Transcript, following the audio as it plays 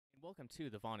Welcome to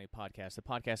the Vonu Podcast, the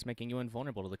podcast making you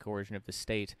invulnerable to the coercion of the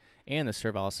state and the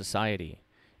servile society.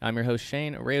 I'm your host,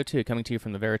 Shane, Rayo 2, coming to you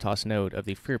from the Veritas node of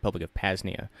the Free Republic of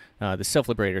P.A.Z.NIA, the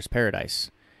Self-Liberator's Paradise.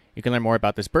 You can learn more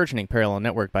about this burgeoning parallel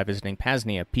network by visiting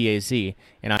P.A.Z.NIA, P-A-Z-N-I-A.com,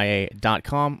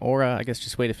 or I guess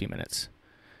just wait a few minutes.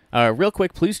 Real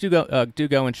quick, please do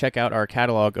go and check out our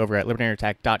catalog over at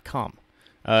libertarianattack.com.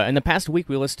 In the past week,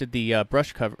 we listed the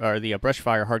Brushfire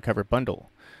hardcover bundle,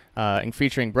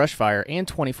 featuring Brushfire and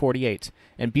 2048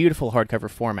 in beautiful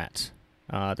hardcover formats.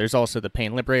 There's also the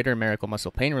Pain Liberator Miracle Muscle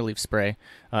Pain Relief Spray,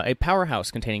 a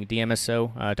powerhouse containing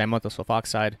DMSO, dimethyl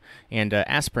sulfoxide, and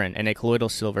aspirin in a colloidal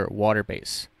silver water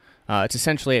base. It's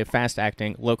essentially a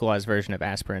fast-acting, localized version of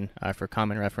aspirin for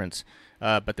common reference,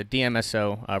 but the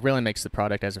DMSO really makes the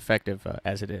product as effective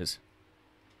as it is.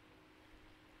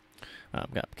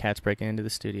 I've got cats breaking into the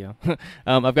studio.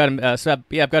 I've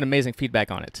got amazing feedback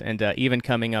on it, and even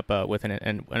coming up with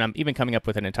I'm even coming up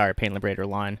with an entire Pain Liberator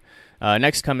line.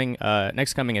 Next coming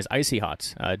is Icy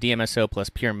Hot, DMSO plus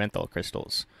pure menthol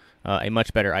crystals, a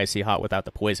much better Icy Hot without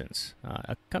the poisons.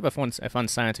 Kind of a fun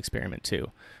science experiment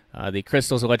too. The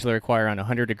crystals allegedly require around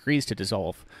 100 degrees to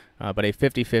dissolve, but a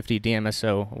 50-50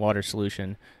 DMSO water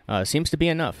solution seems to be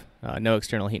enough. No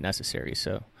external heat necessary.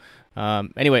 So.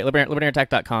 Anyway,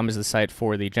 libertarianattack.com is the site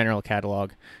for the general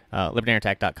catalog.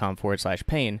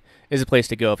 libertarianattack.com/pain is a place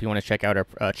to go if you want to check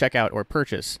out or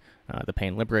purchase the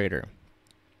Pain Liberator.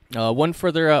 One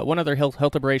other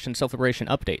health liberation, self-liberation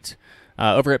update.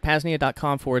 Over at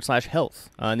P.A.Z.NIA.com/health,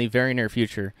 in the very near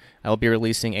future, I will be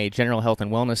releasing a general health and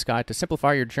wellness guide to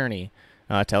simplify your journey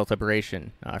to health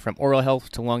liberation, from oral health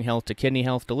to lung health to kidney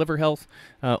health to liver health,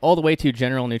 all the way to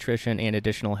general nutrition and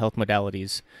additional health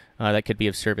modalities that could be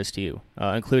of service to you.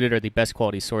 Included are the best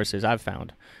quality sources I've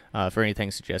found for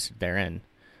anything suggested therein.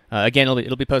 Again,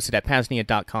 it'll be posted at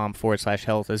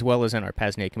P.A.Z.NIA.com/health, as well as in our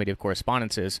P.A.Z.NIA Committee of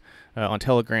Correspondences on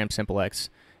Telegram, SimpleX,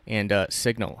 and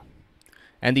Signal.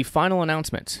 And the final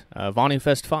announcement, Vonu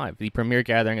Fest 5, the premier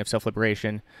gathering of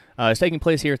self-liberation, is taking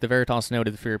place here at the Veritas node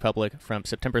of the Free Republic from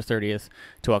September 30th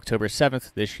to October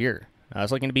 7th this year.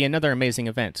 It's looking to be another amazing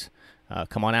event.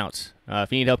 Come on out.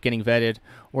 If you need help getting vetted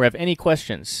or have any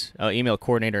questions, email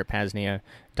coordinator at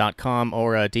P.A.Z.NIA.com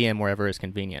or DM wherever is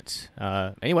convenient.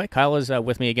 Anyway, Kyle is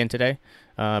with me again today.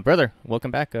 Brother, welcome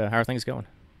back. How are things going?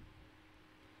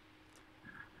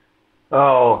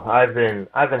 Oh, I've been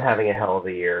having a hell of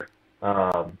a year.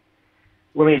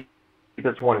 Let me keep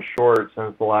this one short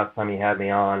since the last time you had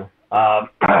me on.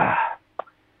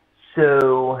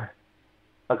 So,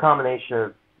 a combination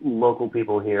of local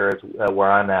people here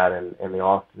where I'm at in the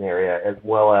Austin area, as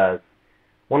well as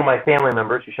one of my family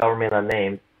members, who shall remain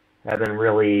unnamed, have been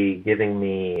really giving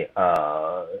me,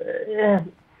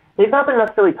 they've not been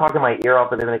necessarily talking my ear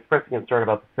off, but they've been expressing concern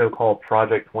about the so-called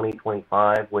Project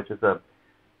 2025, which is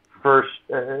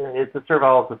it's a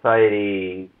servile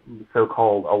society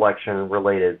so-called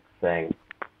election-related thing.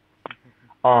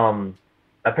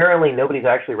 Apparently nobody's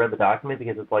actually read the document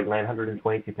because it's like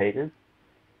 922 pages.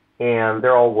 And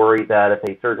they're all worried that if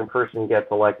a certain person gets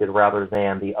elected rather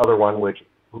than the other one, which,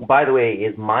 by the way,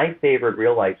 is my favorite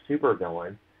real-life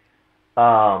supervillain,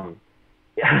 I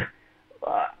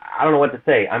don't know what to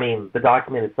say. I mean, the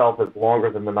document itself is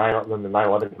longer than the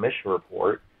 9/11 Commission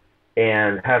report,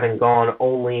 and having gone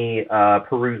only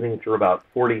perusing through about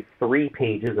 43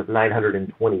 pages of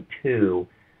 922,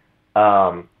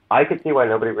 I could see why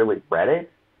nobody really read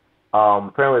it.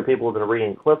 Apparently people have been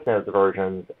reading Cliff Notes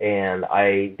versions, and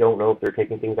I don't know if they're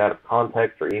taking things out of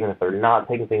context, or even if they're not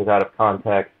taking things out of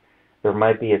context, there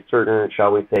might be a certain,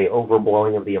 shall we say,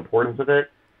 overblowing of the importance of it.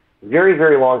 Very,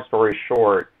 very long story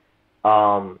short,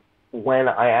 when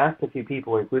I asked a few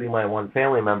people, including my one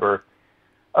family member,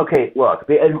 okay, look,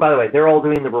 and by the way, they're all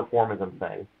doing the reformism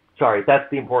thing. Sorry, that's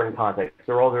the important context.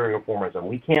 They're all doing reformism.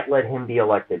 We can't let him be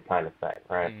elected kind of thing,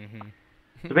 right? Mm-hmm.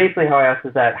 So basically how I asked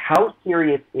is that, how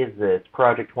serious is this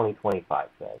Project 2025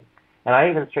 thing? And I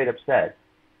even straight up said,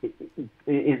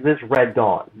 is this Red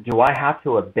Dawn? Do I have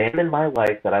to abandon my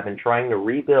life that I've been trying to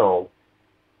rebuild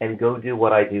and go do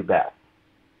what I do best?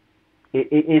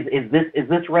 Is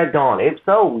this Red Dawn? If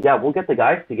so, yeah, we'll get the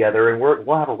guys together and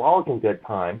we'll have a rollicking good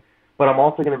time. But I'm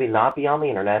also going to not be on the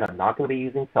internet. I'm not going to be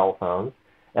using cell phones.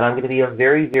 And I'm going to be a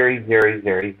very, very, very,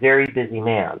 very, very busy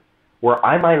man where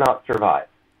I might not survive.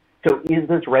 So is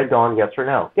this Red Dawn, yes or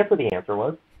no? Guess what the answer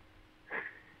was?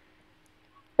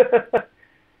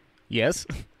 Yes.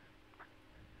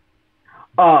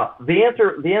 The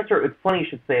answer, it's funny you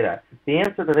should say that. The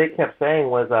answer that they kept saying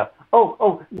was,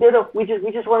 no, we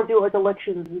just want to do like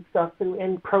elections and stuff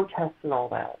and protests and all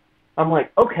that. I'm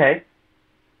like, okay.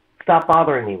 Stop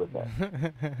bothering me with this.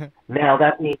 Now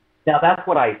that's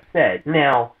what I said.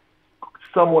 Now,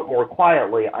 somewhat more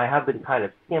quietly, I have been kind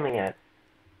of skimming it.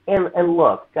 And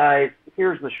look, guys,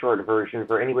 here's the short version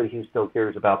for anybody who still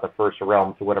cares about the First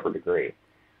Realm to whatever degree.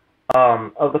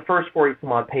 Of the first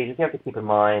 40-some-odd pages, you have to keep in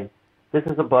mind, this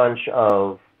is a bunch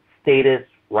of statist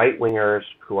right-wingers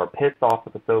who are pissed off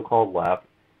with the so-called left,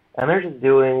 and they're just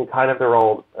doing kind of their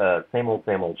old, same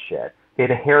old shit. Okay,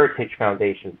 the Heritage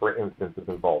Foundation, for instance, is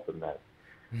involved in this.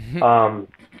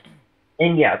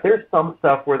 And yeah, there's some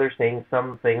stuff where they're saying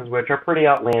some things which are pretty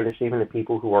outlandish, even to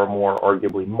people who are more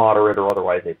arguably moderate or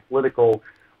otherwise apolitical,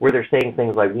 where they're saying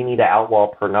things like, we need to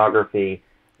outlaw pornography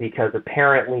because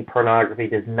apparently pornography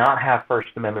does not have First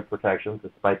Amendment protections,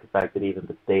 despite the fact that even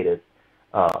the statist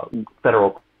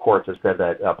federal courts have said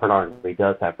that pornography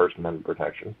does have First Amendment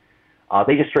protection.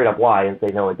 They just straight up lie and say,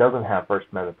 no, it doesn't have First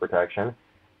Amendment protection.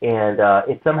 And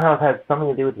it somehow has something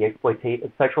to do with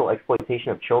the sexual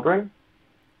exploitation of children.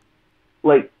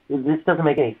 Like, this doesn't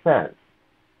make any sense.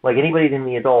 Like, anybody in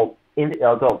the adult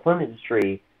film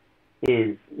industry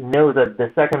knows that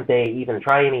the second they even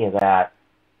try any of that,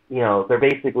 you know, they're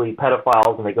basically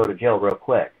pedophiles and they go to jail real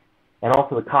quick. And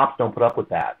also the cops don't put up with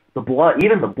that.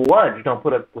 Even the Bloods don't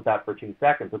put up with that for 2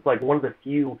 seconds. It's like one of the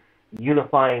few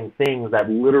unifying things that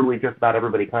literally just about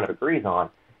everybody kind of agrees on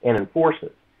and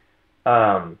enforces.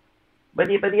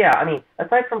 But yeah, I mean,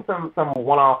 aside from some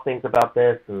one-off things about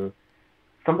this and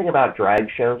something about drag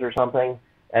shows or something,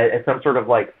 as some sort of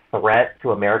like threat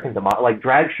to American democracy, like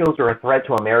drag shows are a threat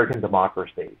to American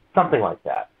democracy, something like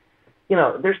that. You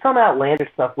know, there's some outlandish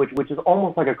stuff which is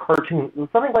almost like a cartoon,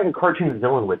 something like a cartoon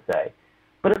villain would say.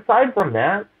 But aside from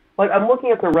that, like I'm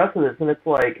looking at the rest of this and it's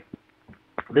like,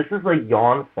 this is a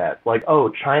yawn fest. Like, oh,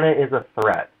 China is a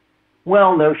threat.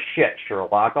 Well, no shit,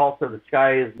 Sherlock. Also, the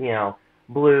sky is, you know,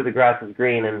 blue, the grass is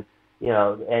green, and, you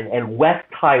know, and West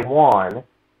Taiwan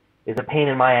is a pain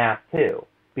in my ass too.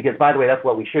 Because, by the way, that's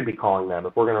what we should be calling them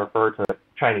if we're going to refer to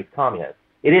Chinese communists.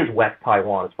 It is West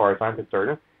Taiwan as far as I'm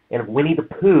concerned. And if Winnie the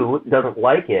Pooh doesn't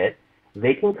like it,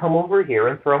 they can come over here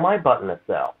and throw my butt in a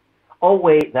cell. Oh,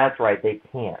 wait, that's right, they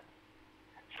can't.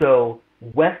 So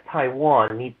West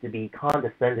Taiwan needs to be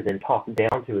condescended and talked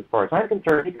down to as far as I'm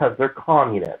concerned because they're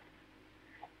communists.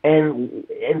 And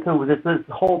so this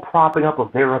whole propping up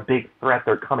of they're a big threat,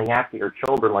 they're coming after your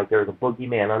children like there's a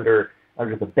boogeyman under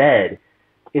the bed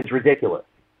is ridiculous.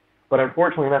 But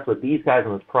unfortunately, that's what these guys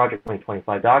in this Project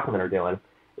 2025 document are doing,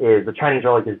 is the Chinese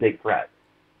are like this big threat.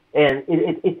 And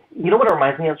it you know what it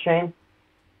reminds me of, Shane?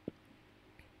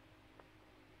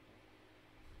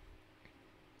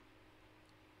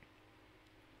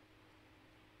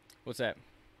 What's that?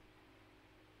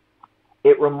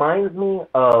 It reminds me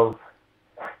of,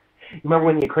 you remember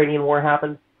when the Ukrainian war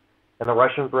happened and the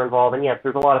Russians were involved? And yes,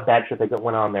 there's a lot of bad shit that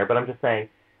went on there, but I'm just saying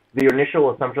the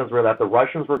initial assumptions were that the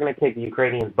Russians were going to kick the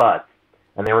Ukrainians' butts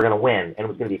and they were going to win, and it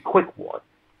was going to be a quick war.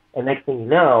 And next thing you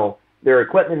know, their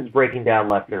equipment is breaking down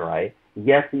left and right.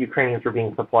 Yes, the Ukrainians were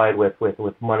being supplied with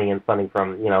money and funding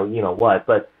from, you know what,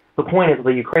 but the point is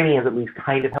the Ukrainians at least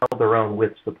kind of held their own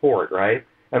with support, right?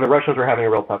 And the Russians were having a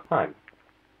real tough time.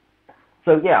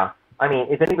 So yeah, I mean,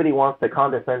 if anybody wants to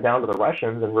condescend down to the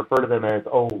Russians and refer to them as,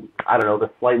 oh, I don't know,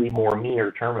 the slightly more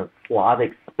meaner term of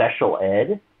Slavic special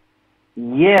ed,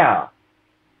 yeah.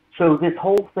 So this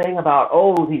whole thing about,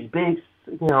 oh, these big,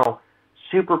 you know,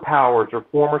 superpowers or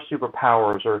former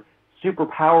superpowers or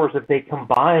superpowers if they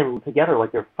combine together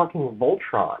like they're fucking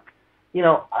Voltron. You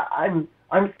know, I'm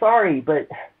sorry, but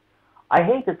I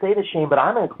hate to say this, Shane, but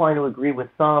I'm inclined to agree with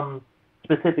some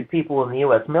specific people in the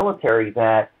U.S. military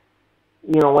that,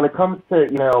 you know, when it comes to,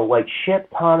 you know, like ship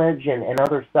tonnage and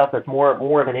other stuff that's more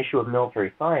of an issue of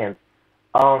military science,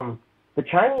 the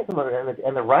Chinese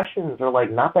and the Russians are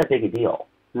like not that big a deal,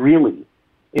 really.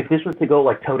 If this was to go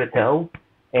like toe-to-toe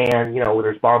and, you know,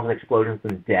 there's bombs and explosions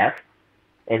and death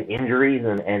and injuries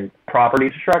and property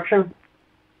destruction,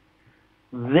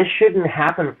 this shouldn't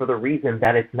happen for the reason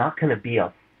that it's not going to be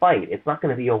a fight. It's not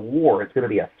going to be a war. It's going to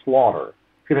be a slaughter.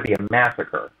 It's going to be a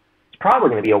massacre. It's probably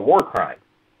going to be a war crime.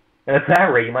 And at that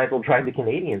rate, you might as well drag the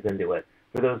Canadians into it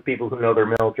for those people who know their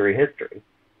military history.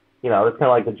 You know, it's kind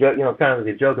of like the joke. You know, it's kind of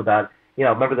the joke about, you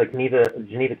know, remember the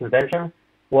Geneva Convention?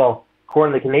 Well,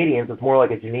 according to the Canadians, it's more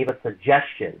like a Geneva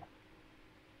suggestion.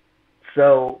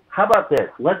 So how about this?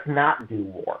 Let's not do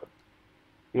war.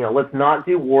 You know, let's not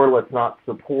do war. Let's not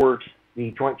support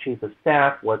the Joint Chiefs of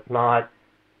Staff. Let's not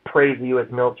praise the U.S.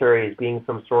 military as being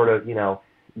some sort of, you know,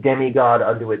 demigod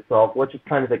unto itself. Let's just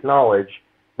kind of acknowledge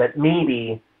that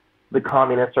maybe the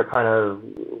communists are kind of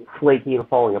flaky and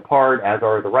falling apart, as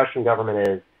are the Russian government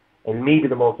is, and maybe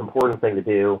the most important thing to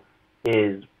do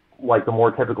is like the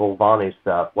more typical Vonu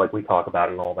stuff, like we talk about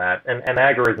and all that, and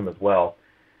agorism as well.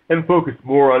 and focus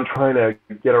more on trying to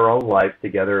get our own lives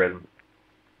together, and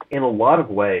in a lot of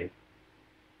ways,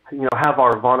 have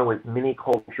our Vonuist mini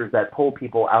cultures that pull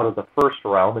people out of the first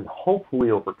realm, and hopefully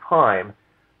over time,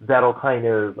 that'll kind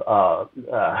of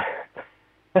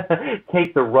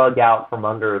take the rug out from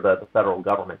under the federal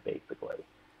government, basically.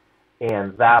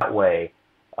 And that way,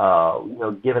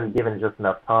 given just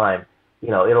enough time,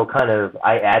 it'll kind of,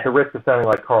 at the risk of sounding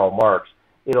like Karl Marx,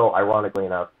 ironically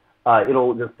enough,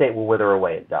 it'll just say, will wither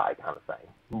away and die, kind of thing,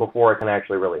 before it can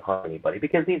actually really harm anybody.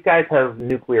 Because these guys have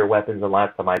nuclear weapons, and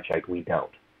last time I checked, we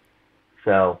don't.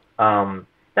 So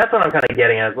that's what I'm kind of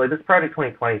getting at. Like this Project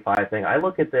 2025 thing, I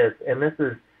look at this, and this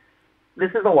is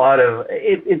a lot of.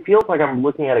 It feels like I'm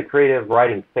looking at a creative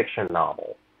writing fiction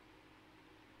novel.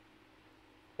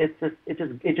 It's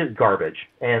just garbage.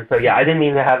 And so yeah, I didn't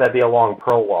mean to have that be a long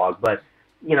prologue, but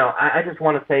I just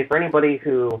want to say for anybody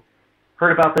who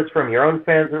heard about this from your own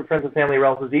friends and family,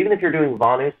 relatives, even if you're doing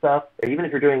Vonu stuff, or even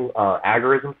if you're doing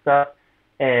agorism stuff,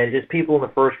 and just people in the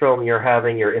first realm you're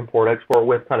having your import-export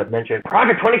with kind of mention,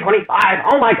 Project 2025,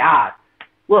 oh my God!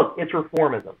 Look, it's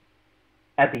reformism.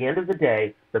 At the end of the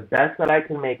day, the best that I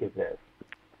can make of this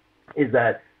is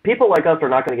that people like us are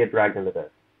not going to get dragged into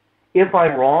this. If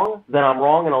I'm wrong, then I'm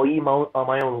wrong, and I'll eat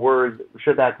my own words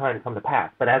should that time come to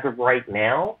pass. But as of right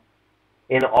now,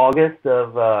 in August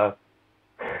of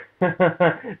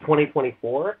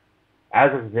 2024,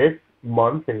 as of this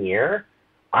month and year,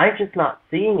 I'm just not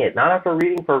seeing it, not after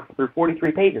reading through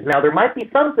 43 pages. Now, there might be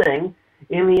something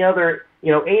in the other,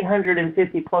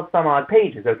 850 plus some odd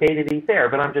pages, okay, to be fair,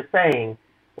 but I'm just saying,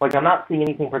 I'm not seeing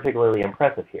anything particularly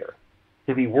impressive here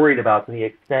to be worried about to the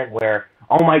extent where,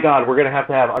 oh my God, we're going to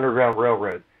have underground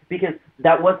railroads. Because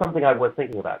that was something I was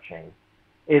thinking about, Shane,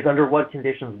 is under what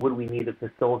conditions would we need to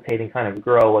facilitate and kind of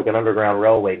grow an underground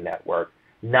railway network,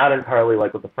 not entirely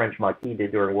like what the French Maquis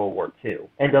did during World War II,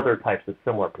 and other types of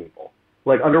similar people.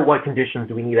 Under what conditions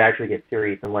do we need to actually get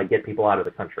serious and, get people out of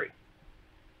the country?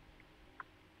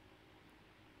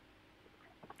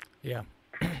 Yeah.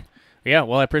 Yeah,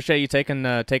 well, I appreciate you taking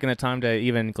the time to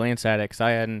even glance at it, because I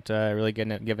hadn't really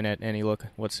given it any look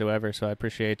whatsoever, so I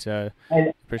appreciate that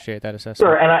assessment.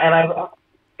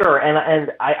 Sure,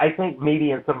 and I think maybe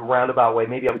in some roundabout way,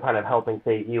 maybe I'm kind of helping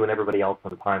save you and everybody else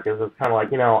sometimes, because it's kind of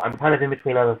I'm kind of in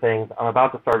between other things. I'm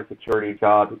about to start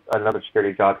another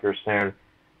security job here soon.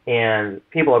 And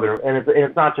people have been, and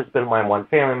it's not just been my one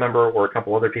family member or a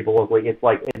couple other people locally. It's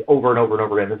over and over and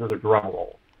over again. This is a drum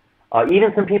roll.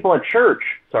 Even some people at church.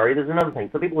 Sorry, there's another thing.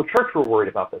 Some people at church were worried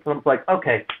about this, and I'm like,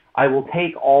 okay, I will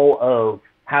take all of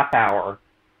half hour,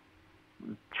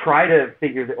 try to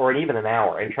figure, or even an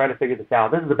hour, and try to figure this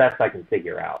out. This is the best I can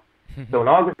figure out. So in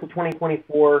August of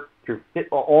 2024, through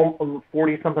all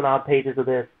 40-something odd pages of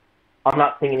this, I'm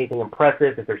not seeing anything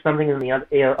impressive. If there's something in the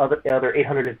other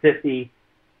 850.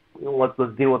 Let's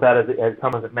deal with that as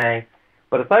come as it may.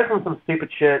 But aside from some stupid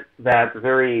shit that's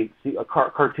very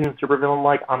cartoon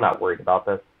supervillain-like, I'm not worried about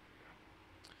this.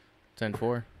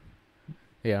 10-4.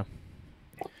 Yeah.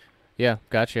 Yeah,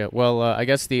 gotcha. Well, I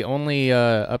guess the only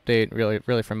update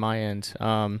really from my end,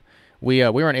 we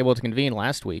weren't able to convene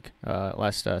last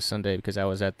Sunday, because I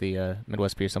was at the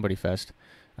Midwest Peer Somebody Fest,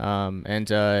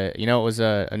 and it was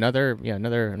another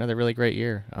really great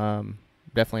year.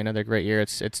 Definitely another great year.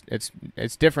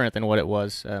 It's different than what it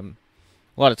was.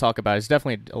 A lot to talk about. It's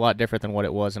definitely a lot different than what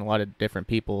it was, and a lot of different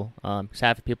people. Because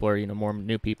half the people are more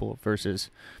new people versus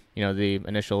the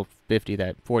initial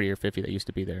 40 or 50 that used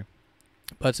to be there.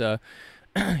 But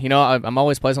I'm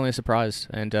always pleasantly surprised,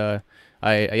 and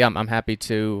I'm happy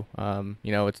to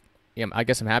I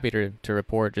guess I'm happy to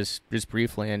report just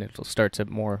briefly, and it'll start to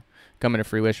more come into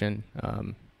fruition.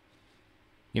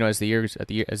 As the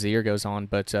year goes on,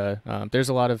 but there's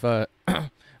a lot of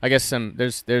I guess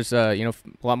there's a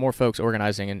lot more folks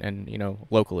organizing and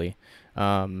locally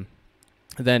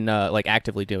than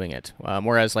actively doing it.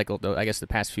 Whereas I guess the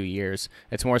past few years,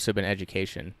 it's more so been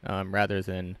education rather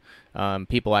than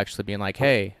people actually being like,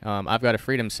 hey, I've got a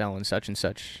freedom cell in such and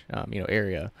such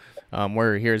area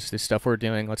where here's this stuff we're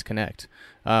doing, let's connect.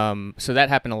 So that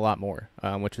happened a lot more,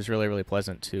 which was really, really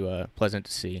pleasant to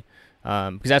see.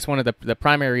 Because that's one of the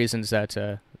primary reasons that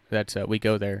we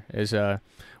go there is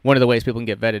one of the ways people can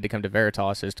get vetted to come to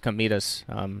Veritas is to come meet us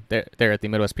there at the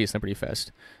Midwest Peace Liberty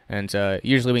Fest, and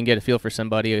usually we can get a feel for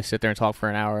somebody. We sit there and talk for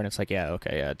an hour, and it's like, yeah,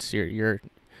 okay, yeah, it's you're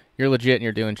legit and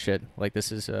you're doing shit. Like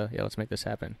this is let's make this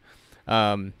happen.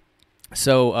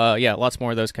 So lots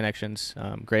more of those connections.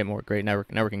 Great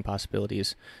networking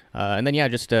possibilities, and then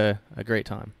just a great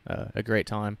time,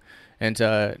 and.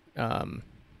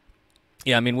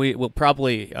 Yeah, I mean, we will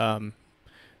probably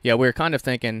Yeah, we were kind of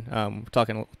thinking,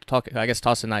 I guess,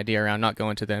 tossing an idea around not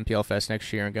going to the MPL Fest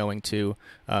next year and going to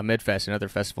Midfest, another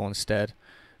festival instead.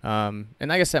 And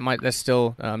I guess that's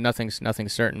still nothing's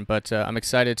certain, but I'm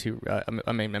excited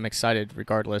I'm excited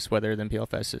regardless whether the MPL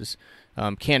Fest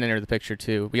can enter the picture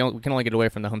too. We can only get away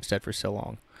from the homestead for so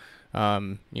long.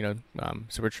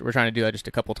 So we're trying to do that just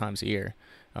a couple times a year,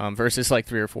 versus like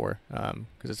 3 or 4,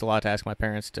 because it's a lot to ask my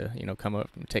parents to come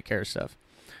up and take care of stuff.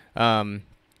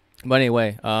 But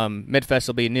anyway, Midfest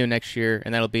will be new next year,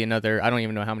 and that'll be another. I don't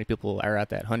even know how many people are at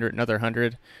that. Another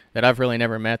 100 that I've really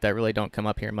never met that really don't come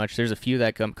up here much. There's a few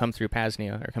that come through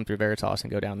P.A.Z.NIA or come through Veritas and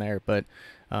go down there, but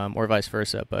or vice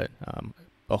versa. But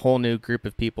a whole new group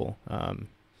of people,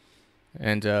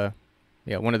 and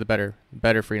one of the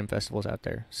better freedom festivals out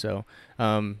there. So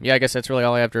I guess that's really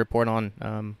all I have to report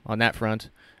on that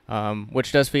front,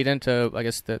 which does feed into, I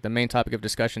guess, the main topic of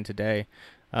discussion today.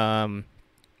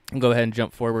 I'll go ahead and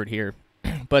jump forward here.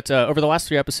 But over the last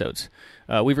 3 episodes,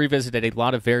 we've revisited a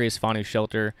lot of various Vonu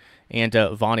shelter and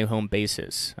Vonu home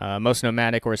bases, most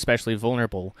nomadic or especially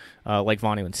vulnerable, like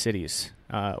Vonu in cities.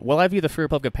 While I view the Free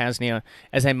Republic of P.A.Z.NIA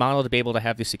as a model to be able to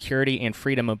have the security and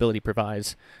freedom mobility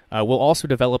provides, we're also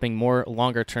developing more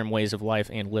longer-term ways of life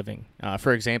and living.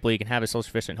 For example, you can have a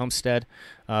self-sufficient homestead,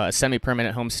 a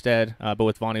semi-permanent homestead, but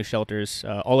with Vonu shelters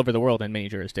all over the world in many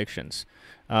jurisdictions.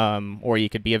 Or you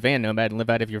could be a van nomad and live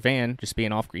out of your van, just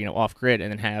being off-grid,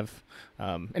 and then have.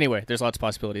 Anyway, there's lots of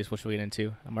possibilities which we'll get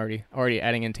into. I'm already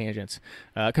adding in tangents.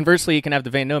 Conversely, you can have the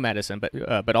van nomadism,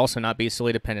 but also not be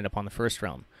solely dependent upon the first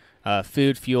realm.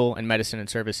 Food, fuel, and medicine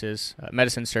services,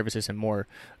 and more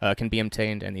can be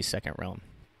obtained in the second realm.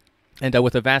 And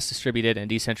with a vast distributed and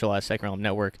decentralized second realm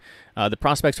network, the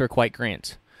prospects are quite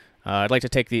grand. I'd like to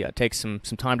take some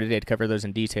time today to cover those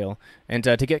in detail, and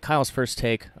to get Kyle's first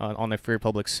take on the Free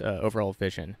Republic's overall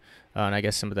vision, and I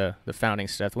guess some of the founding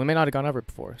stuff we may not have gone over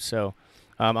before. So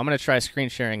I'm going to try screen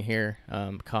sharing here,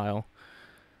 Kyle.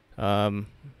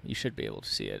 You should be able to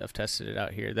see it. I've tested it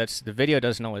out here. The video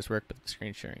doesn't always work, but the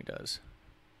screen sharing does.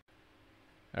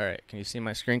 All right, can you see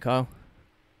my screen, Kyle?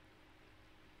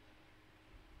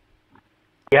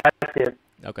 Yeah, I did.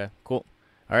 Okay, cool.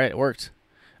 All right, it worked.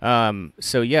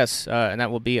 So yes, and that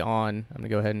will be on. I'm gonna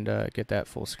go ahead and get that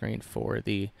full screen for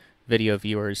the video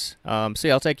viewers. So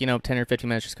yeah, I'll take 10 or 15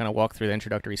 minutes just kind of walk through the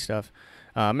introductory stuff.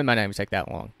 It might not even take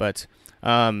that long, but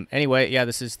anyway, yeah,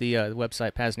 this is the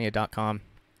website P.A.Z.NIA.com.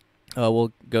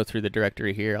 We'll go through the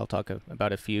directory here. I'll talk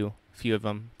about a few of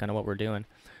them, kind of what we're doing.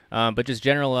 But just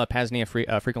general P.A.Z.NIA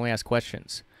frequently asked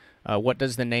questions. What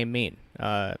does the name mean?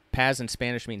 Paz in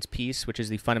Spanish means peace, which is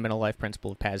the fundamental life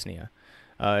principle of P.A.Z.NIA.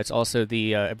 It's also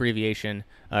the abbreviation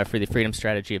for the freedom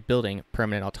strategy of building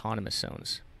permanent autonomous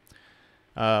zones.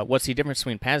 What's the difference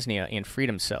between P.A.Z.NIA and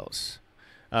freedom cells?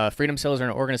 Freedom cells are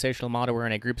an organizational model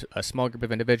wherein a small group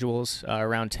of individuals,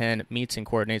 around 10, meets and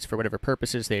coordinates for whatever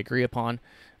purposes they agree upon.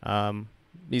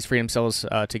 These freedom cells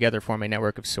together form a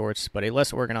network of sorts, but a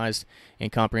less organized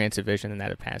and comprehensive vision than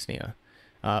that of P.A.Z.NIA.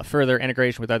 Further,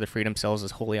 integration with other freedom cells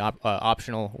is wholly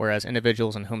optional, whereas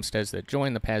individuals and homesteads that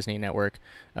join the P.A.Z.NIA network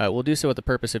will do so with the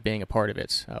purpose of being a part of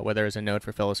it, whether as a node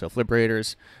for fellow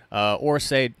self-liberators, or,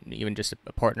 say, even just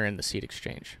a partner in the seed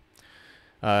exchange.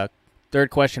 Third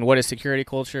question, what is security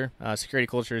culture? Security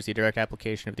culture is the direct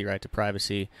application of the right to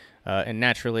privacy, and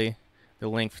naturally, the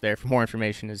link there for more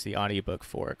information is the audiobook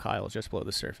for Kyle just below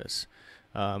the surface.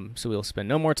 So we'll spend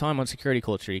no more time on security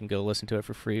culture. You can go listen to it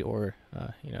for free or,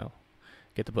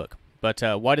 get the book. But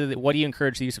why do you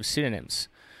encourage the use of pseudonyms?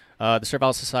 The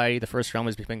servile society, the first realm,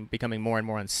 is becoming more and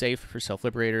more unsafe for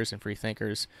self-liberators and free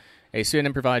thinkers. A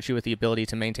pseudonym provides you with the ability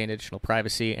to maintain additional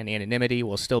privacy and anonymity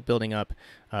while still building up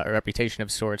a reputation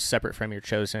of sorts separate from your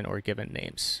chosen or given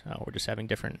names, or just having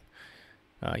different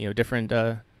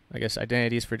I guess,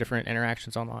 identities for different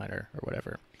interactions online or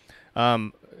whatever.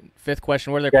 Fifth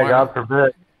question, what are the requirements? Yeah,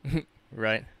 God forbid.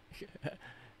 Right.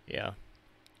 Yeah.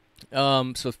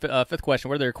 Fifth question,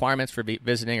 what are the requirements for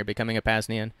visiting or becoming a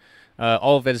P.A.Z.NIAN?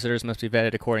 All visitors must be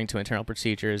vetted according to internal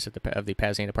procedures of the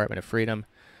P.A.Z.NIAN Department of Freedom.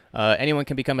 Anyone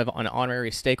can become an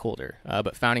honorary stakeholder,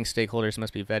 but founding stakeholders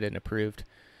must be vetted and approved.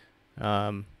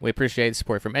 We appreciate the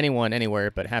support from anyone,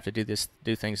 anywhere, but have to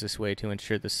do things this way to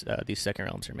ensure these second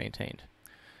realms are maintained.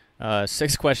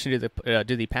 Sixth question,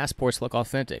 do the passports look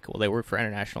authentic? Will they work for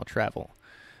international travel?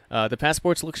 The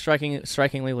passports look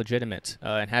strikingly legitimate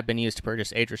and have been used to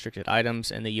purchase age-restricted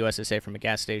items in the USSA from a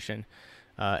gas station.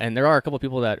 And there are a couple of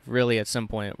people that really at some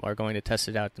point are going to test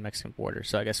it out at the Mexican border,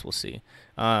 so I guess we'll see.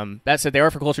 That said, they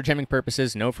are for culture jamming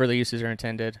purposes. No further uses are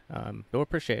intended. But we'll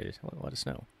appreciate it. Let us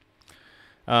know.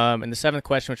 And the seventh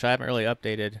question, which I haven't really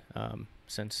updated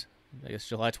since I guess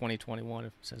July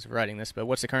 2021 since writing this, but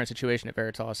what's the current situation at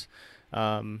Veritas?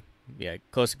 Yeah,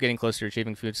 getting closer to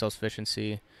achieving food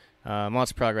self-sufficiency.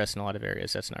 Lots of progress in a lot of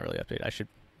areas. That's not really updated.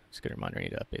 It's a good reminder. I need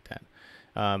to update that.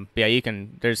 But yeah,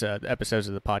 there's episodes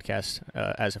of the podcast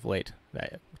as of late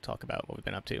that talk about what we've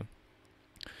been up to.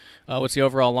 What's the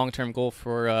overall long-term goal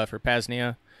for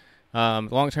P.A.Z.NIA? The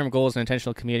long-term goal is an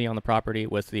intentional community on the property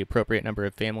with the appropriate number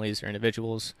of families or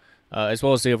individuals, as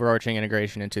well as the overarching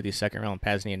integration into the second realm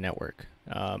P.A.Z.NIA network.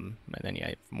 And then,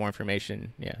 more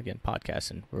information, again,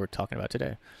 podcasts and what we're talking about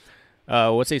today.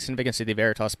 What's the significance of the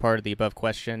Veritas part of the above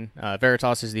question?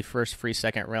 Veritas is the first free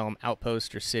second realm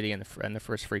outpost or city and the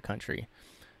first free country.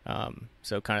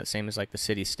 So kind of the same as like the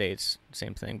city-states,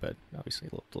 same thing, but obviously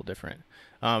a little different.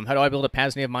 How do I build a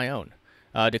P.A.Z.NIA of my own?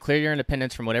 Declare your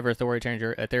independence from whatever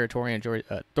authoritarian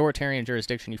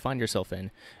jurisdiction you find yourself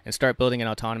in, and start building an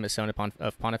autonomous zone upon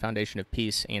a foundation of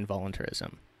peace and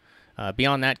voluntarism.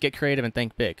 Beyond that, get creative and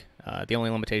think big. The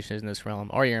only limitations in this realm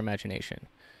are your imagination.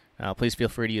 Please feel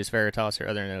free to use Veritas or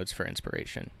other nodes for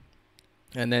inspiration.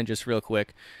 And then just real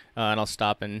quick, and I'll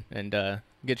stop and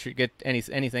get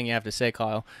anything you have to say,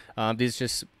 Kyle. These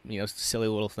just silly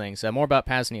little things. More about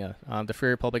P.A.Z.NIA. The Free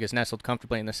Republic is nestled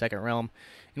comfortably in the second realm,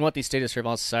 in what the state of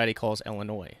surveillance society calls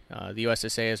Illinois. The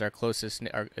USSA is our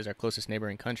closest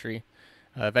neighboring country.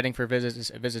 Vetting for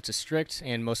visits is strict,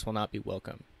 and most will not be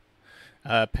welcome.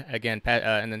 And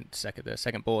then the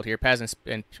second bullet here. Paz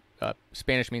in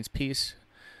Spanish means peace.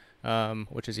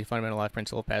 Which is the fundamental life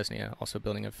principle of P.A.Z.NIA, also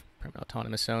building of permanent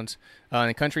autonomous zones.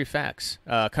 And country facts.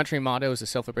 Country motto is the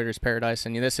self-liberator's paradise,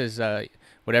 and this is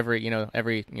what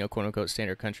every quote-unquote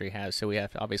standard country has, so we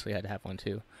obviously had to have one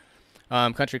too.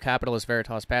 Country capital is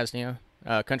Veritas P.A.Z.NIA.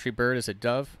 Country bird is a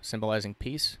dove, symbolizing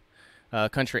peace.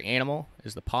 Country animal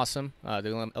is the possum,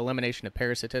 the elimination of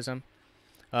parasitism.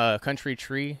 Country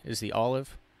tree is the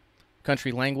olive.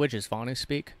 Country language is Vonu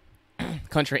speak.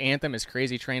 Country anthem is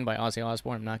Crazy Train by Ozzy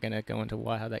Osbourne. I'm not going to go into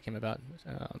how that came about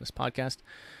on this podcast.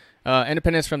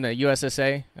 Independence from the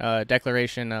USSA.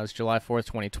 Declaration was July 4th,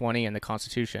 2020, and the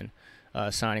Constitution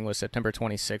signing was September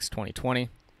 26, 2020.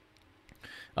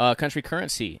 Country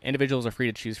currency. Individuals are free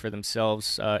to choose for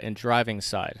themselves. And driving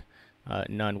side.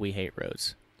 None, we hate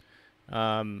roads.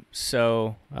 I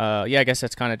guess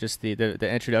that's kind of just the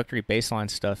introductory baseline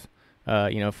stuff.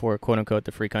 For quote-unquote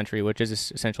the free country, which is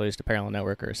essentially just a parallel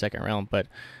network or a second realm. But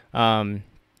I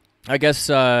guess,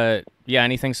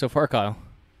 anything so far, Kyle?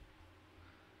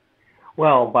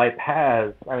 Well, by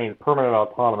PAZ, I mean permanent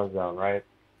autonomous zone, right?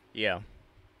 Yeah.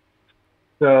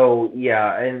 So,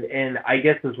 and I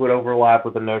guess this would overlap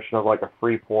with the notion of like a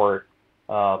free port,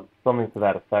 something to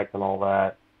that effect and all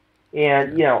that.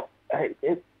 And,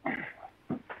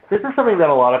 this is something that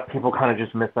a lot of people kind of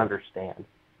just misunderstand.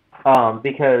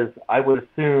 Because I would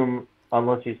assume,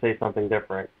 unless you say something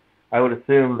different, I would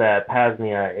assume that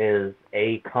P.A.Z.NIA is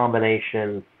a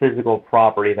combination physical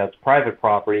property that's private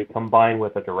property combined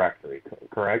with a directory,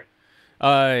 correct?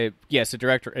 Yes, a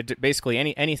directory. Basically,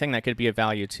 anything that could be of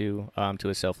value to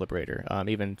a self-liberator.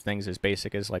 Even things as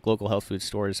basic as like local health food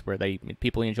stores where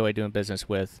people enjoy doing business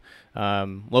with,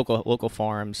 local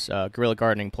farms, guerrilla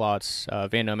gardening plots,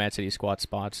 van nomad city squat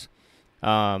spots.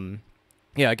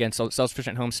 Again,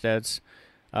 self-sufficient homesteads,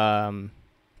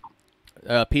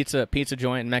 pizza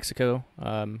joint in Mexico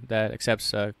that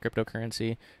accepts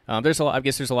cryptocurrency. There's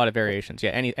a lot of variations. Yeah,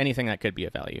 anything that could be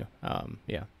of value.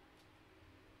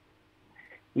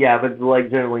 Yeah, but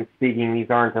like generally speaking, these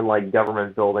aren't in like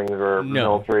government buildings or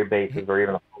military bases or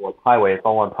even a public highway. It's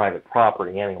all on private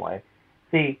property anyway.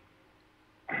 See,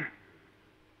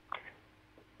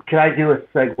 can I do a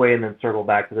segue and then circle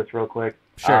back to this real quick?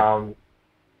 Sure.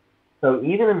 So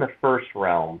even in the first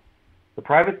realm, the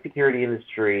private security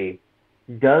industry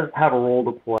does have a role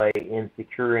to play in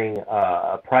securing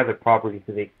private property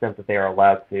to the extent that they are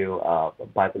allowed to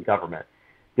by the government.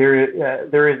 There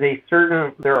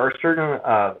are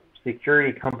certain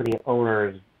security company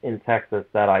owners in Texas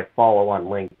that I follow on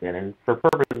LinkedIn, and for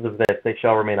purposes of this, they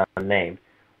shall remain unnamed.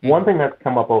 Mm-hmm. One thing that's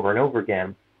come up over and over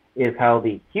again is how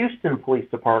the Houston Police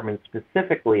Department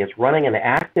specifically is running an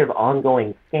active,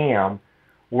 ongoing scam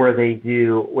where they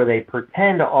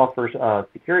pretend to offer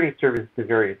security services to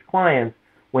various clients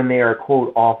when they are,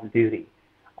 quote, off duty.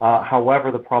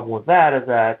 However, the problem with that is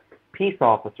that peace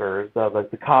officers,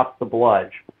 the cops, the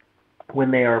bludge,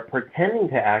 when they are pretending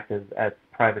to act as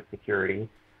private security,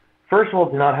 first of all,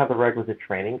 do not have the requisite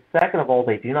training. Second of all,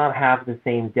 they do not have the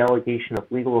same delegation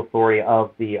of legal authority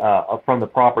from the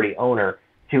property owner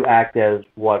to act as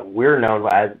what we're known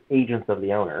as agents of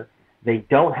the owner. They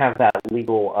don't have that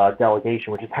legal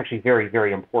delegation, which is actually very,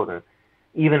 very important,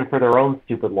 even for their own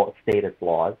stupid status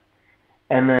laws.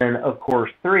 And then, of course,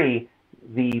 3,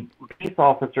 the peace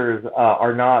officers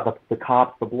are not the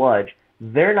cops, the bludge.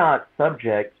 They're not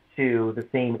subject to the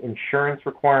same insurance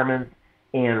requirements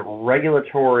and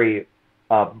regulatory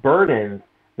burdens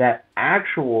that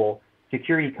actual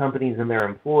security companies and their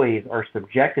employees are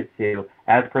subjected to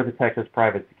as per the Texas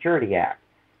Private Security Act.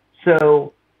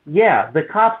 So, yeah, the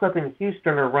cops up in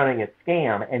Houston are running a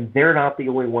scam, and they're not the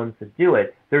only ones to do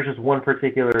it. There's just one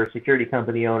particular security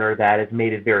company owner that has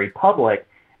made it very public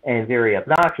and very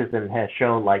obnoxious and has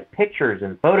shown, like, pictures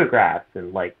and photographs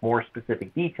and, like, more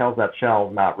specific details that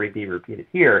shall not be repeated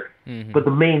here. Mm-hmm. But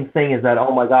the main thing is that,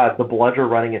 oh, my God, the Bloods are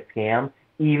running a scam,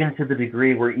 even to the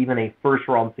degree where even a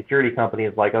first-realm security company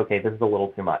is like, okay, this is a little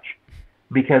too much,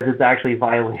 because it's actually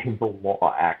violating the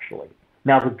law, actually.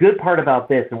 Now, the good part about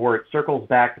this, and where it circles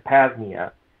back to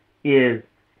P.A.Z.NIA, is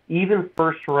even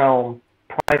first-realm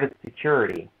private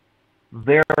security,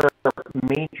 their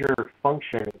major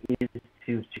function is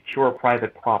to secure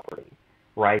private property,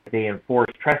 right? They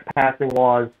enforce trespassing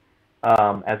laws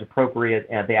as appropriate,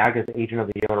 and they act as agent of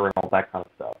the owner and all that kind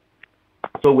of stuff.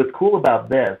 So what's cool about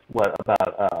this,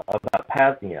 about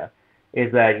P.A.Z.NIA,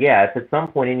 is that, yeah, if at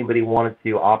some point anybody wanted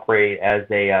to operate as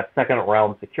a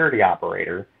second-realm security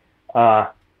operator,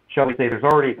 shall we say, there's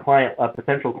already a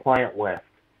potential client list,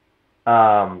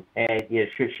 and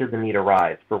should the need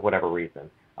arise for whatever reason.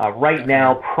 Right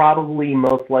now, probably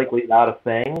most likely not a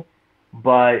thing,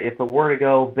 but if it were to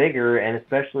go bigger, and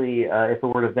especially if it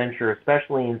were to venture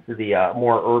especially into the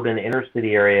more urban inner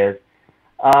city areas,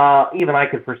 even I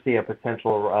could foresee a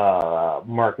potential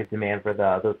market demand for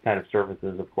those kind of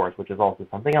services, of course, which is also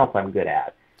something else I'm good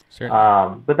at.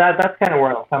 Certainly. But that's kind of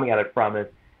where I'm coming at it from is,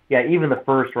 yeah, even the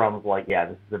first realm is like, yeah,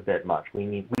 this is a bit much. We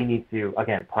need to,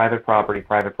 again, private property.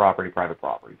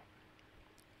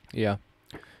 Yeah.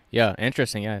 Yeah,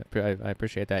 interesting. Yeah, I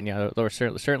appreciate that. And yeah, there will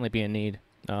certainly be a need,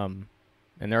 and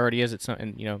there already is at some,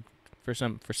 for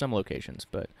some locations,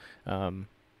 but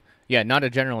yeah, not a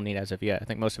general need as of yet. I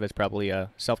think most of it's probably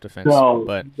self-defense. No,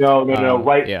 but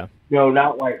right? Yeah. No,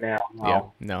 not right now. No. Yeah,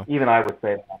 no. Even I would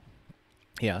say that.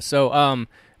 Yeah. So, all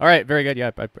right, very good.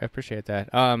 Yeah, I appreciate that.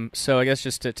 So I guess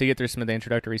just to get through some of the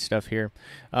introductory stuff here.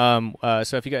 So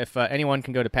if anyone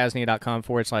can go to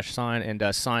PA.Z.NIA.com/sign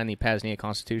and sign the P.A.Z.NIA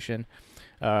Constitution,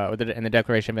 and the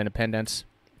Declaration of Independence.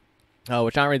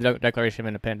 Which I don't read the Declaration of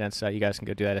Independence. You guys can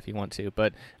go do that if you want to.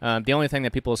 But the only thing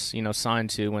that people sign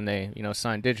to when they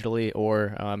sign digitally,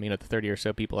 or the 30 or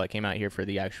so people that came out here for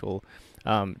the actual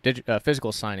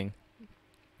physical signing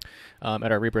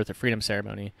at our Rebirth of Freedom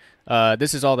ceremony,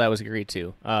 this is all that was agreed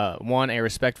to. 1, a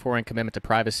respect for and commitment to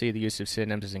privacy. The use of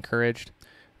pseudonyms is encouraged.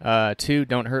 2,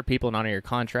 don't hurt people and honor your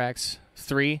contracts.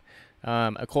 3,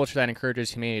 a culture that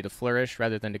encourages humanity to flourish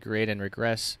rather than degrade and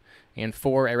regress. And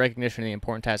 4, a recognition of the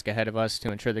important task ahead of us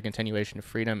to ensure the continuation of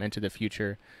freedom into the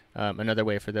future, another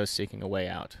way for those seeking a way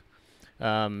out.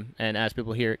 And as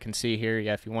people here can see here,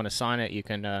 yeah, if you want to sign it, you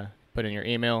can put in your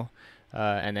email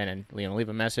and then leave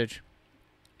a message.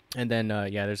 And then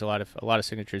yeah, there's a lot of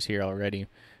signatures here already,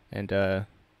 and there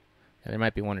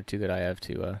might be 1 or 2 that I have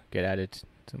to get added.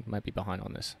 So I might be behind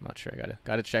on this. I'm not sure. I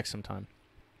gotta check sometime.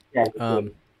 Yeah.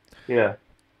 Yeah.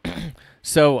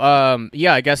 So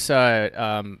yeah, I guess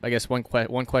one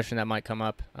question that might come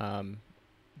up, and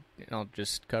I'll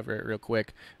just cover it real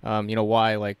quick.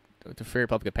 Why, like, the Free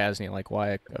Republic of P.A.Z.NIA, like,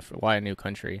 why a new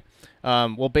country?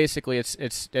 Well, basically,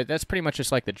 that's pretty much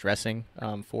just like the dressing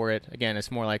for it. Again,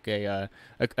 it's more like a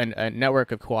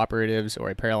network of cooperatives, or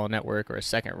a parallel network, or a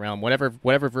second realm. Whatever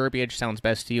verbiage sounds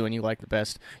best to you and you like the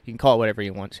best, you can call it whatever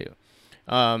you want to.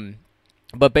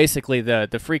 But basically,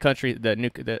 the free country,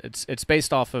 it's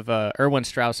based off of Erwin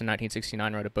Strauss in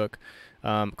 1969 wrote a book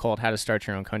called How to Start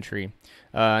Your Own Country,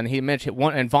 and he mentioned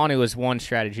and Vonu was one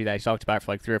strategy that he talked about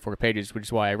for like 3 or 4 pages, which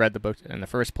is why I read the book in the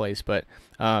first place. But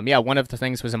yeah, one of the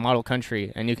things was a model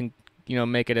country, and you can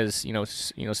make it as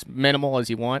minimal as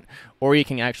you want, or you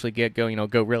can actually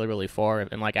go really, really far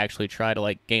and like actually try to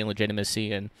like gain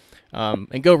legitimacy and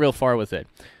go real far with it.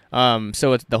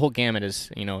 So the whole gamut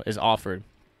is offered.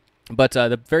 But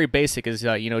the very basic is,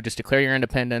 just declare your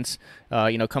independence,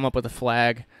 come up with a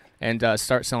flag, and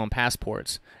start selling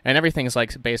passports. And everything is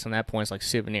like based on that point. It's like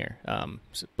souvenir.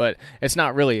 But it's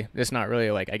not really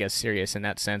like, I guess, serious in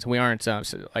that sense. We aren't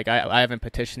like I haven't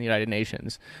petitioned the United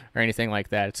Nations or anything like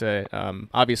that. It's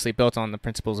obviously built on the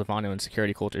principles of Vonu and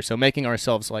security culture. So making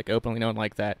ourselves like openly known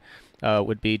like that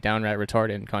would be downright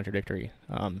retarded and contradictory.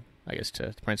 I guess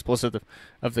to the principles of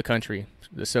the country,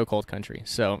 the so-called country.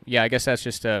 So yeah, I guess that's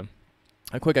just a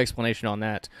quick explanation on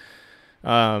that.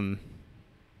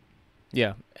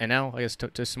 Yeah, and now I guess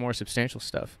to some more substantial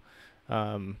stuff.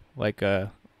 Like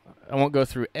I won't go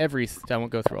through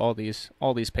all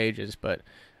these pages, but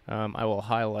I will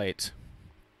highlight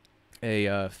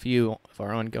a few of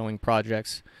our ongoing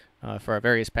projects for our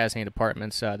various P.A.Z.NIA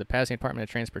departments. The P.A.Z.NIA Department of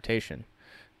Transportation.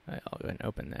 I'll go ahead and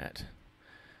open that.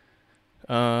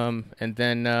 And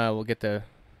then we'll get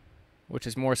which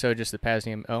is more so just the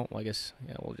P.A.Z.NIA. Oh, well, I guess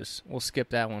we'll skip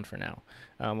that one for now.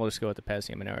 We'll just go with the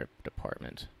P.A.Z.NIA Minority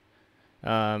Department.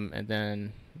 And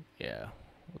then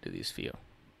we'll do these few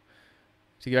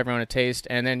to give everyone a taste.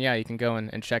 And then you can go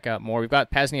and check out more. We've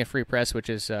got P.A.Z.NIA Free Press, which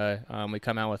is we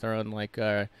come out with our own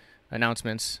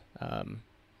announcements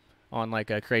on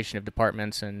creation of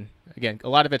departments, and again, a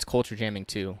lot of it's culture jamming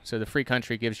too. So the Free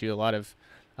Country gives you a lot of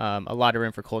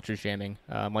room for culture jamming.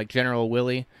 Like General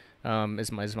Willie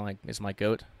is my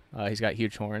goat. He's got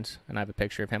huge horns, and I have a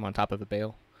picture of him on top of a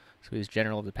bale. So he's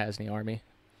general of the P.A.Z.NIA Army.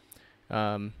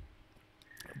 But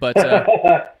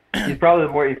he's probably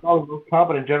the most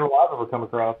competent general I've ever come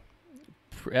across.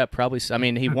 Yeah, probably. I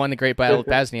mean, he won the Great Battle of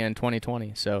P.A.Z.NIA in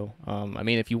 2020. So, I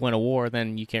mean, if you win a war,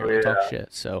 then you can't really talk shit.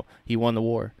 So he won the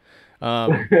war.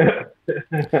 Anyway,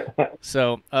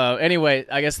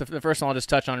 I guess the first one I'll just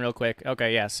touch on real quick.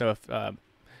 Okay, yeah. So if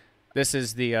this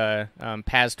is the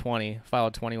PAZ 20, file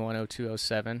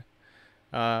 210207,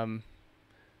 and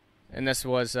this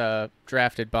was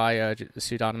drafted by the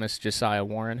pseudonymous Josiah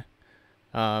Warren.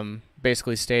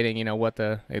 Basically stating, what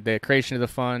the creation of the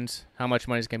funds, how much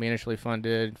money is going to be initially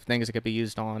funded, things that could be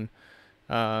used on,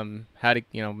 how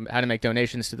to make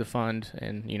donations to the fund,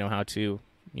 and how to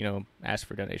ask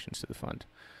for donations to the fund,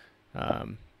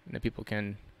 and that people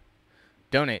can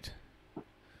donate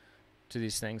to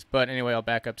these things. But anyway, I'll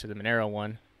back up to the Monero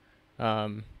one.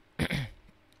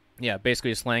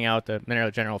 Basically just laying out the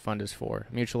Monero General Fund is for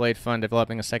mutual aid fund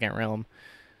developing a second realm.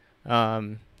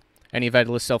 Any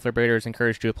Vedalist self-liberators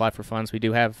encouraged to apply for funds. We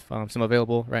do have some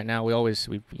available right now. We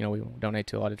donate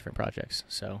to a lot of different projects.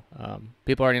 So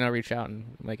people already know, reach out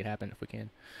and make it happen if we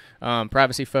can.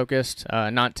 Privacy focused,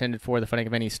 not intended for the funding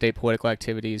of any state political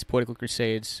activities, political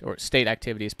crusades, or state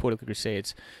activities, political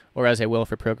crusades, or as they will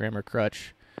for program or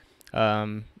crutch.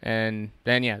 And then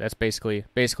that's basically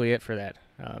it for that.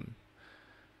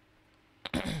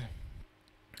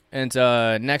 And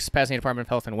next, P.A.Z.NIA Department of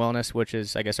Health and Wellness, which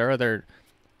is, I guess, our other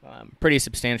pretty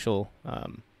substantial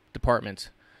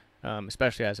department,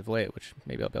 especially as of late, which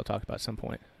maybe I'll be able to talk about at some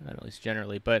point, at least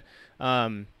generally. But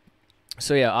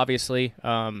obviously,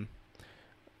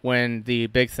 when the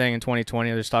big thing in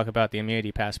 2020, there's talk about the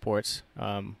immunity passports,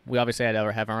 we obviously had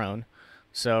to have our own.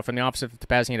 So from the Office of the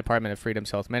P.A.Z.NIA Department of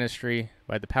Freedom's Health Ministry,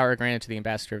 by the power granted to the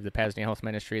ambassador of the P.A.Z.NIA Health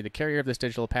Ministry, the carrier of this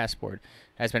digital passport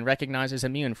has been recognized as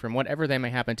immune from whatever they may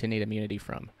happen to need immunity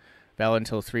from. Valid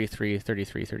until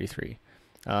 3/3/33/33.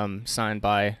 Signed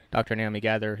by Dr. Naomi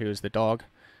Gather, who is the dog.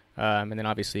 And then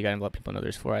obviously you got to let people know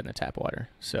there's fluoride in the tap water.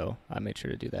 So I made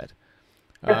sure to do that.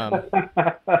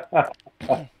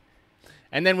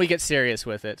 And then we get serious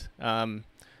with it.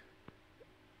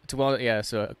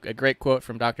 So a great quote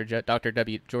from Dr.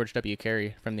 George W.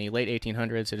 Carey from the late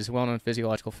 1800s. It is a well-known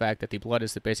physiological fact that the blood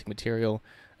is the basic material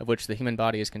of which the human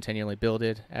body is continually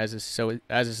builded. As is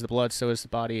the blood, so is the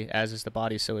body. As is the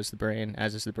body, so is the brain.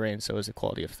 As is the brain, so is the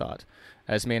quality of thought.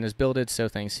 As man is builded, so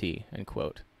thinks he. End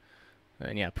quote.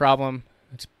 And problem.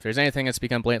 If there's anything that's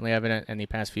become blatantly evident in the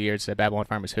past few years, that Babylon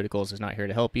Pharmaceuticals is not here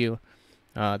to help you.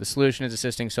 The solution is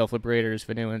assisting self-liberators,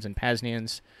 Vonuans, and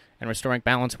P.A.Z.NIANs, and restoring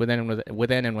balance within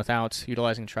and without,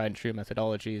 utilizing tried and true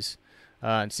methodologies,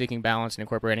 and seeking balance and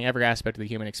incorporating every aspect of the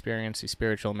human experience, the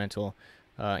spiritual, mental,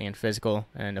 and physical.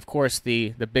 And of course,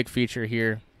 the big feature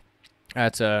here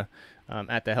at the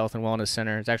Health and Wellness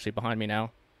Center is actually behind me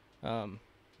now.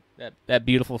 That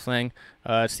beautiful thing.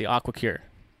 It's the Aqua Cure,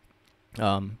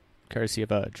 courtesy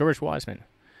of George Wiseman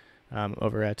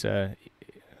over at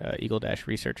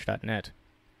eagle-research.net.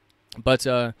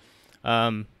 But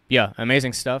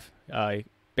amazing stuff.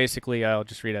 Basically, I'll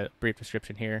just read a brief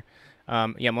description here.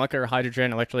 Molecular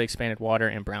hydrogen, electrically expanded water,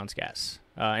 and Brown's gas,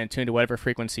 and tuned to whatever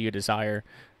frequency you desire.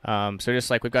 So just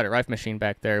like we've got a Rife machine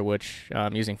back there, which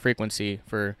using frequency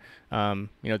for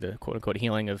the quote-unquote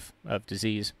healing of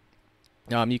disease,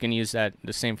 you can use the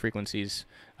same frequencies,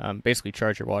 basically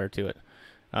charge your water to it.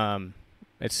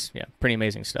 It's pretty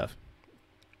amazing stuff.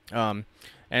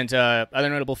 And other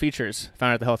notable features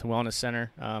found at the Health and Wellness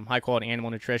Center: high-quality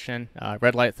animal nutrition,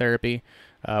 red light therapy,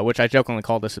 which I jokingly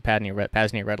call this a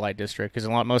P.A.Z.NIA red light district, because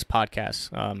most podcasts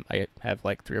I have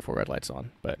like 3 or 4 red lights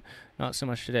on, but not so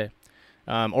much today.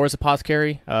 Aura's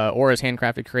apothecary, Aura's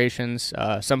handcrafted creations,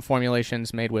 some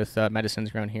formulations made with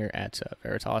medicines grown here at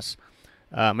Veritas.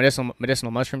 Medicinal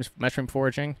mushroom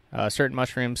foraging. Certain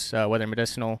mushrooms, whether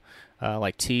medicinal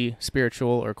like tea,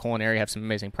 spiritual, or culinary, have some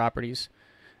amazing properties.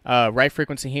 Right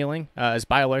frequency healing. As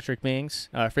bioelectric beings,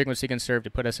 frequency can serve to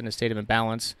put us in a state of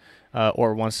imbalance,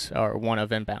 or one of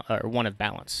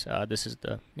balance. This is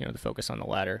the the focus on the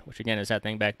latter, which again is that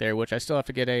thing back there, which I still have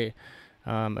to get a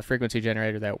frequency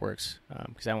generator that works,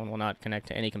 because that one will not connect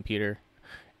to any computer.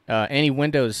 Any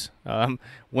Windows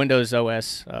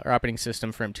OS operating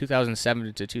system from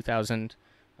 2007 to 2000.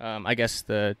 I guess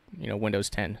the Windows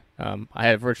 10. I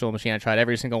had a virtual machine. I tried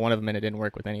every single one of them, and it didn't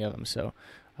work with any of them. So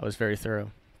I was very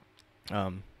thorough.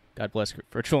 God bless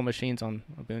virtual machines on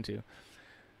Ubuntu,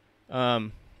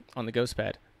 on the Ghost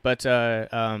Pad. But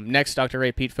next, Dr.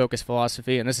 Ray Pete focus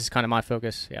philosophy, and this is kind of my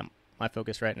focus. Yeah, my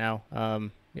focus right now.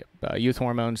 Youth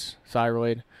hormones,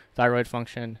 thyroid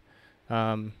function,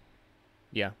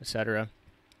 etc.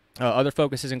 Other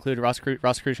focuses include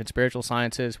Rosicrucian spiritual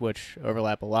sciences, which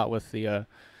overlap a lot with the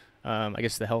I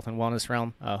guess the health and wellness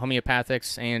realm,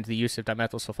 homeopathics, and the use of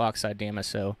dimethyl sulfoxide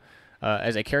DMSO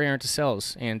as a carrier into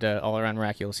cells and all-around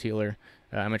miraculous healer.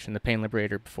 I mentioned the pain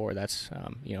liberator before. That's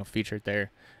featured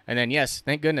there. And then yes,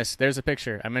 thank goodness, there's a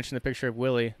picture. I mentioned the picture of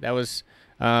Willie. That was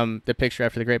the picture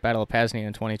after the Great Battle of P.A.Z.NIA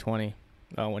in 2020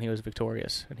 when he was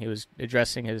victorious and he was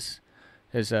addressing his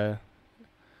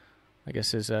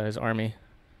army.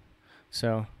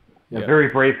 So very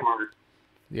brave heart.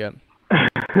 Yeah.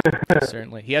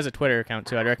 Certainly. He has a Twitter account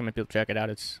too. I'd recommend people check it out.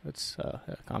 It's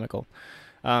comical.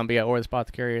 But yeah, or the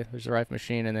apothecary. There's a rifle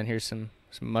machine, and then here's some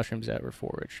mushrooms that were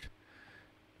foraged.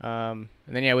 And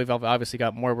then we've obviously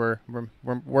got more we're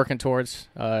working towards,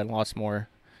 and lots more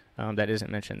that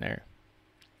isn't mentioned there.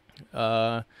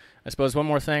 I suppose one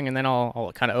more thing, and then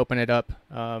I'll kind of open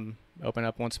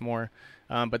up once more.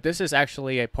 But this is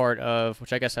actually a part of,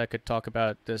 which I guess I could talk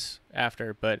about this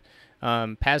after, but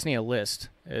P.A.Z.NIA list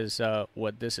is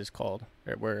what this is called,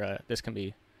 or where this can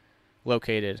be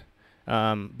located.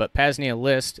 But P.A.Z.NIA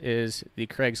list is the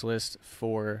Craigslist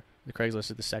for the Craigslist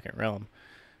of the Second Realm.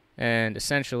 And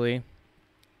essentially,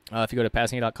 if you go to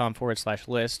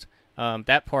P.A.Z.NIA.com/list,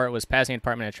 that part was P.A.Z.NIA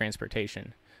Department of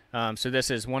Transportation. So this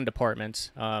is one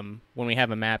department. When we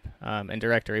have a map and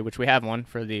directory, which we have one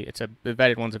for the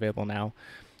vetted one's available now,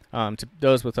 to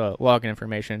those with login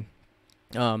information.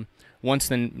 Once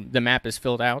the map is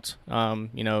filled out,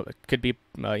 it could be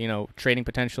trading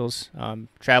potentials.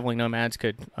 Traveling nomads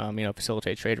could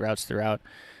facilitate trade routes throughout.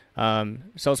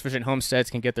 Self-sufficient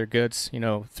homesteads can get their goods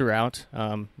throughout.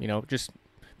 Just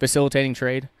facilitating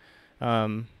trade.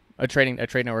 A trade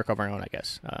network of our own, I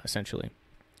guess, essentially.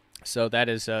 So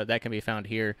that can be found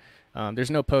here. There's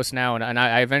no post now, and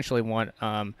I eventually want.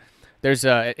 I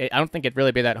don't think it'd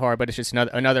really be that hard, but it's just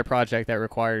another project that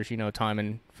requires time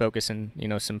and focus and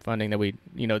some funding that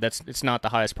it's not the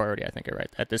highest priority, I think,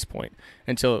 at this point,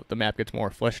 until the map gets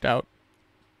more fleshed out.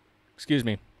 Excuse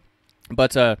me.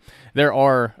 But there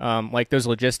are like those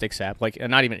logistics app, like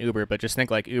not even Uber, but just think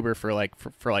like Uber for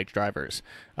drivers,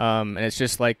 and it's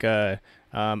just like a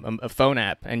phone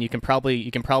app, and you can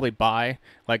probably buy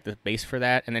like the base for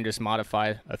that, and then just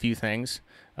modify a few things,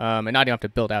 and not even have to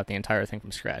build out the entire thing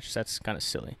from scratch. So that's kind of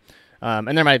silly,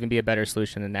 and there might even be a better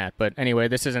solution than that. But anyway,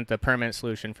 this isn't the permanent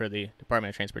solution for the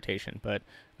Department of Transportation. But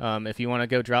if you want to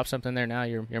go drop something there now,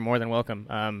 you're more than welcome.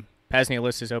 P.A.Z.NIA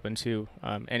list is open to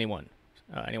anyone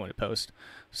to post.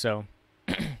 So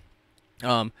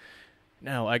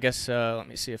now I guess let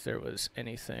me see if there was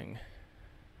anything.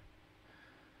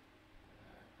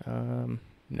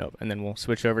 Nope. And then we'll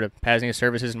switch over to P.A.Z.NIA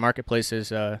services and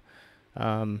marketplaces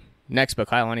next. But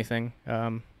Kyle, anything?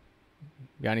 Got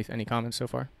any comments so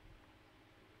far?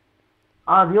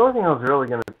 The only thing I was really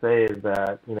going to say is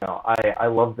that I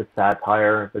love the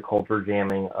satire, the culture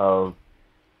jamming of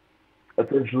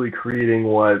essentially creating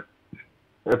what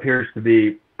appears to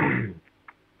be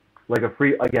like a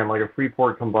free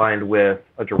port combined with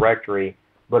a directory,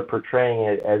 but portraying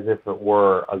it as if it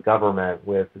were a government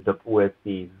with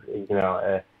these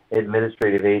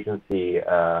administrative agency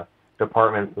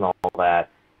departments and all that.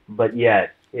 But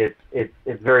yet it's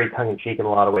very tongue-in-cheek in a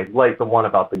lot of ways, like the one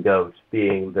about the ghost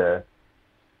being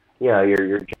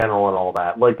your general and all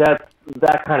that. Like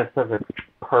that kind of stuff is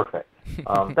perfect.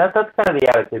 That's kind of the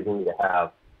attitude we need to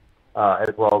have,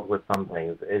 as well as with some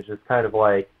things. It's just kind of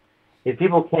like, if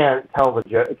people can't tell the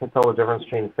difference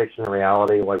between fiction and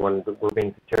reality, like when we're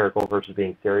being satirical versus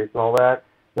being serious and all that,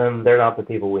 then they're not the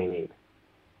people we need.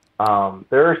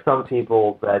 There are some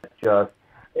people that just,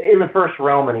 in the first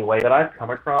realm anyway, that I've come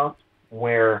across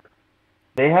where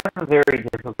they have a very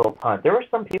difficult time. There were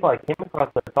some people I came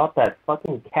across that thought that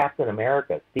fucking Captain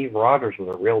America, Steve Rogers, was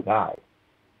a real guy.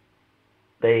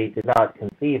 They did not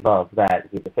conceive of that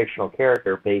he's a fictional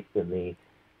character based in the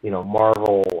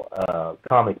Marvel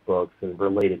comic books and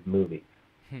related movies.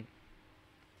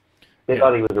 They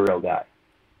thought he was a real guy.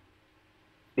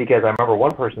 because I remember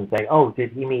one person saying, "Oh,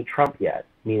 did he meet Trump yet?"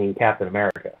 Meaning Captain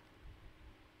America.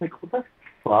 Like, what the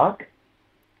fuck?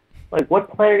 Like, what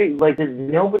planet? Like, did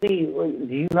nobody? Like,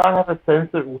 do you not have a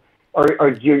sense of? Are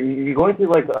you going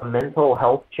through like a mental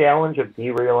health challenge of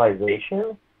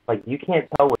derealization? Like, you can't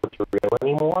tell what's real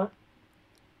anymore.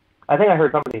 I think I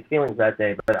hurt somebody's feelings that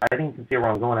day, but I think you can see where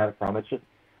I'm going at it from. It's just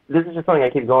this is just something I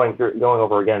keep going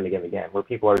over again and again and again, where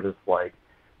people are just like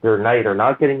they're either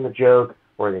not getting the joke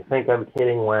or they think I'm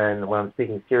kidding when I'm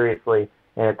speaking seriously,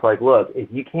 and it's like, look, if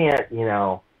you can't,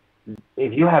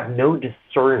 if you have no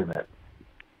discernment,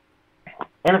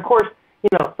 and of course,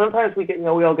 sometimes we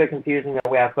all get confused and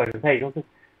we ask questions. Hey, don't just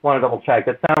want to double check.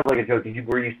 That sounds like a joke.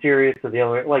 Were you serious? Or the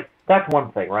other, like, that's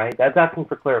one thing, right? That's asking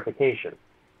for clarification.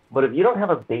 But if you don't have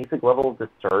a basic level of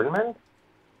discernment,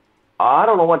 I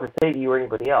don't know what to say to you or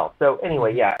anybody else. So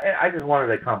anyway, yeah, I just wanted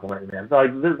to compliment you, man. So,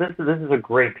 like, this is a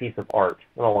great piece of art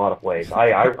in a lot of ways.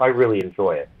 I really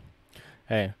enjoy it.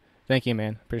 Hey, thank you,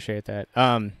 man. Appreciate that.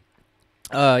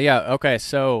 Yeah. Okay.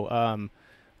 So,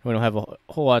 we don't have a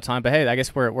whole lot of time, but hey, I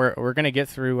guess we're gonna get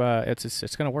through.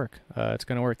 It's gonna work. It's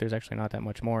gonna work. There's actually not that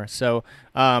much more. So,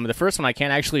 the first one I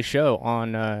can't actually show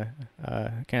on the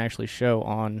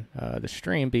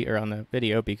stream or on the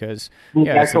video because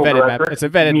it's a vetted map. It's a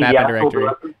vetted mapping directory.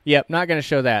 Yep, not gonna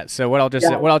show that. So what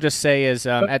I'll just say is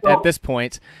at this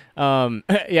point,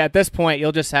 at this point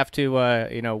you'll just have to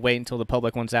wait until the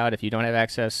public one's out if you don't have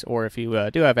access, or if you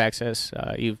do have access,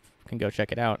 you can go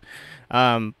check it out.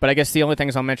 But I guess the only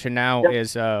things I'll mention now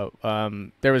is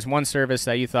there was one service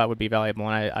that you thought would be valuable,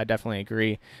 and I definitely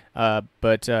agree.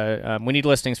 But we need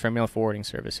listings for mail forwarding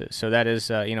services. So that is,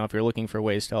 if you're looking for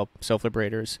ways to help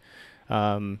self-liberators,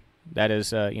 that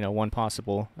is, one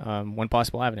possible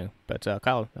avenue. But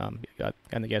Kyle, I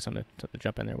think you have something to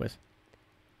jump in there with.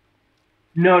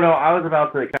 No, I was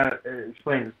about to kind of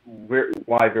explain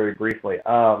why very briefly.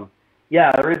 The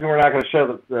reason we're not going to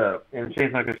show and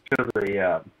Shane's not going to show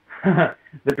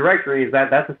the directory is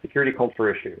that's a security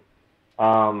culture issue.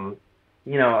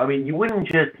 You wouldn't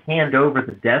just hand over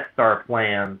the Death Star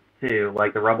plans to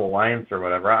like the Rebel Alliance or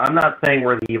whatever. I'm not saying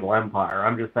we're the evil empire.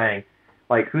 I'm just saying,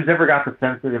 like, who's ever got the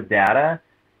sensitive data,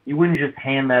 you wouldn't just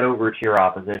hand that over to your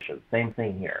opposition. Same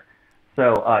thing here.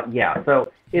 So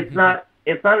so it's not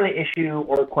an issue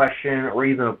or a question or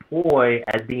even a ploy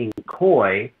as being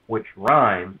coy, which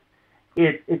rhymes.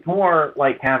 It's more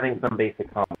like having some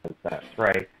basic common sense,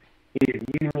 right? If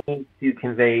you need to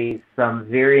convey some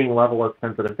varying level of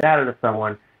sensitive data to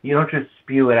someone, you don't just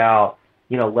spew it out,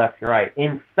 left and right.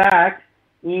 In fact,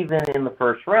 even in the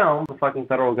first realm, the fucking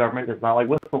federal government is not like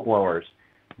whistleblowers.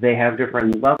 They have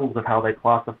different levels of how they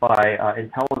classify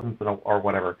intelligence or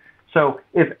whatever. So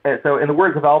in the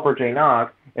words of Albert J.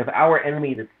 Knox, if our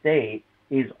enemy, the state,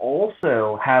 is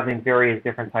also having various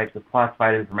different types of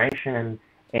classified information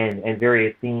and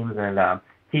various themes and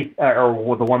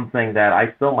or the one thing that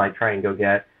I still might try and go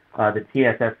get, the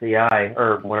TSSCI,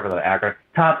 or whatever the acronym,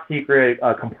 top secret,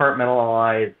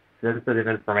 compartmentalized, sensitive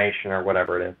information, or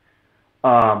whatever it is.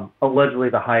 Allegedly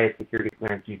the highest security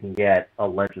clearance you can get,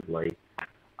 allegedly.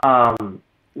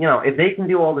 If they can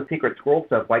do all the secret scroll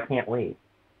stuff, why can't we?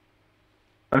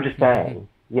 I'm just saying,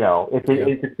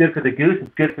 if it's good for the goose,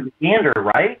 it's good for the gander,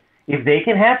 right? If they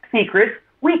can have secrets,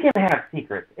 we can have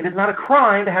secrets. It is not a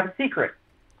crime to have a secret.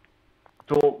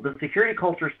 So the security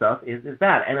culture stuff is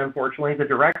that. And unfortunately, the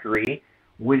directory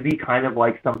would be kind of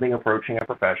like something approaching a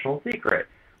professional secret.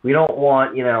 We don't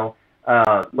want,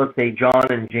 let's say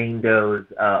John and Jane Doe's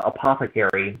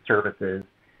apothecary services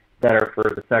that are for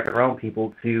the second realm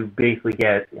people to basically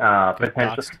get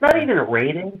potential, not even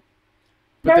rated,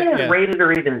 rated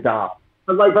or even doxxed,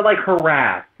 but like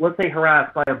harassed. Let's say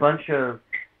harassed by a bunch of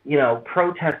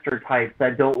protester types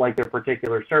that don't like their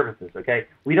particular services, okay?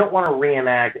 We don't want to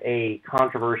reenact a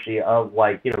controversy of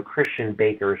Christian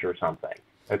bakers or something,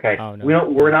 okay? Oh, no.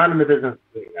 We're not in the business of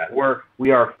doing that. We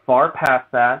are far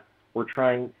past that. We're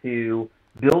trying to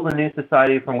build a new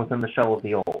society from within the shell of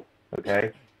the old,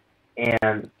 okay?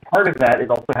 And part of that is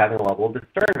also having a level of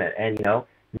discernment. And,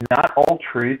 not all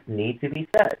truths need to be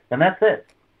said. And that's it.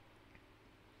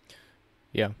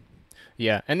 Yeah.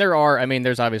 Yeah, and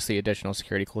there's obviously additional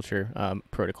security culture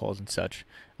protocols and such.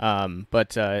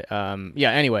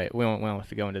 Anyway, we won't have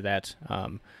to go into that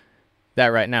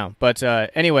right now. But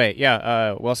anyway,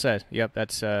 well said. Yep,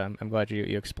 that's. I'm glad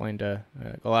you explained,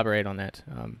 elaborate on that.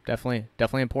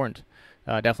 Definitely important.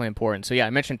 Definitely important. So yeah, I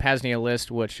mentioned P.A.Z.NIA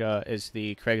list, which is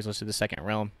the Craigslist of the second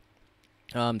realm.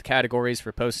 The categories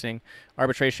for posting: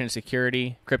 arbitration and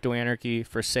security, crypto anarchy,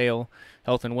 for sale,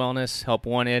 health and wellness, help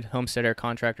wanted, homestead or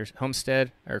contractor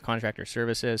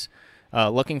services,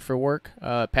 looking for work,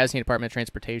 P.A.Z.NIA Department of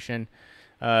Transportation,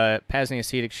 P.A.Z.NIA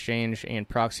Seed Exchange, and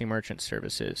Proxy Merchant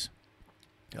Services.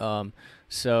 If you want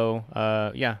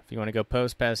to go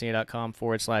post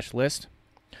PAZNIA.com/list.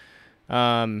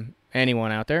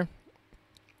 Anyone out there?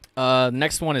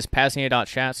 Next one is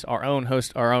P.A.Z.NIA.chats, our own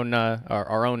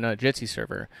Jitsi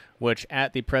server, which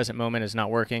at the present moment is not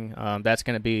working. That's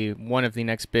going to be one of the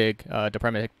next big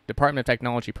Department of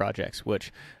Technology projects,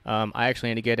 which I actually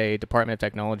need to get a Department of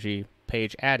Technology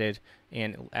page added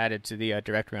to the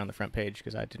directory on the front page,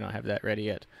 because I do not have that ready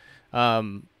yet. But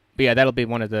yeah, that'll be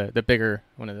one of the bigger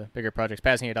projects,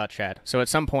 P.A.Z.NIA.chat. So at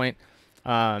some point,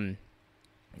 we'll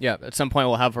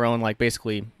have our own, like,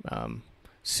 basically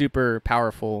super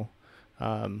powerful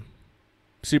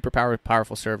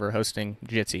server hosting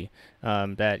Jitsi,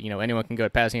 that anyone can go to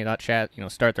P.A.Z.NIA.chat,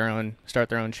 start their own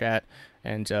chat,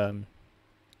 and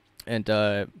it's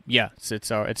a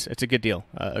good deal,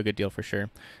 for sure,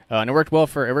 and it worked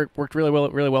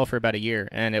really well for about a year,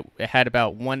 and it had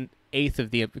about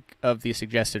 1/8 of the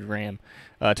suggested RAM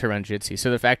to run Jitsi. So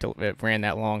the fact that it ran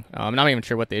that long, I'm not even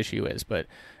sure what the issue is, but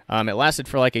it lasted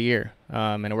for like a year,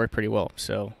 and it worked pretty well.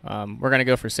 So we're gonna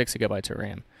go for 6 GB of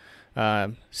RAM,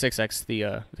 6x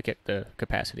the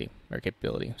capacity or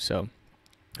capability. So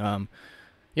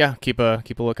keep a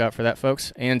lookout for that,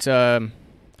 folks. And I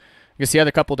guess the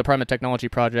other couple Department of Technology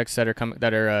projects that are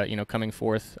coming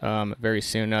forth very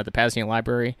soon. The P.A.Z.NIA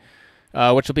library,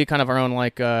 which will be kind of our own,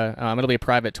 like it'll be a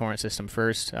private torrent system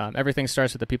first. Everything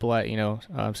starts with the people that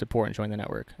support and join the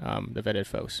network, the vetted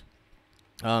folks.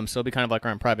 So it'll be kind of like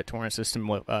our own private torrent system.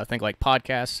 Think like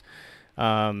podcasts,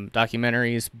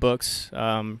 documentaries, books,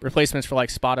 replacements for like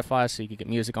Spotify, so you can get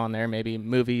music on there, maybe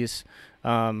movies,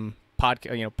 anything,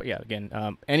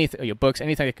 books,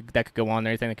 anything that could go on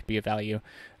there, anything that could be of value,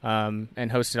 and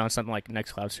hosted on something like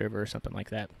Nextcloud server or something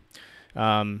like that.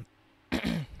 And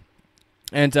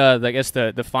I guess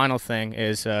the final thing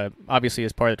is, obviously,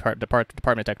 as part of the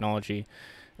Department of Technology,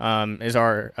 is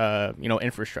our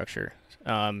infrastructure,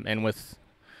 and with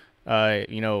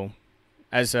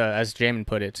as Jamin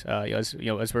put it, as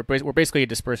we're basically a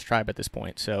dispersed tribe at this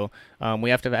point. So we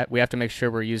have to make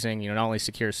sure we're using not only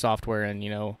secure software and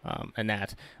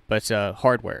but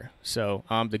hardware. So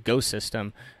the Ghost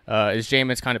system is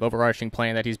Jamin's kind of overarching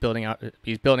plan that he's building out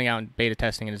and beta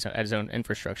testing at his own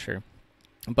infrastructure.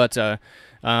 But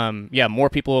more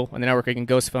people on the network are getting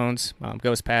Ghost phones,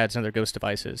 Ghost pads, and other Ghost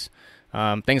devices,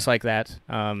 things like that.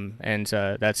 And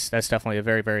that's definitely a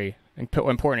very, very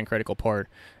important and critical part.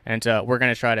 And we're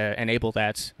going to try to enable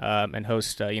that and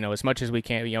host as much as we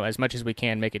can. As much as we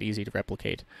can, make it easy to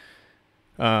replicate.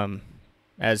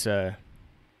 As the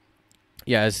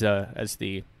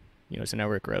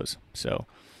network grows. So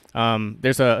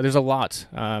there's a lot.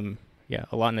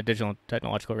 A lot in the digital and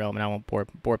technological realm, and I won't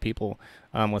bore people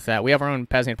with that. We have our own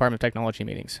P.A.Z.NIA Department of Technology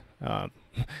meetings.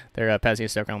 They're P.A.Z.NIA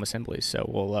Stoke Realm assemblies, so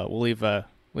we'll leave a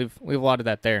lot of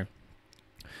that there.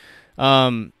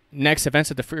 Next, events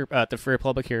at the Free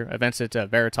Republic here. Events at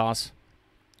Veritas.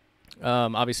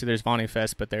 Obviously, there's Vonu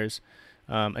Fest, but there's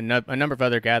a number of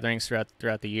other gatherings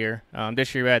throughout the year.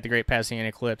 This year we had the Great P.A.Z.NIA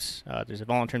Eclipse. There's a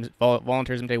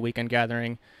Volunteerism Day weekend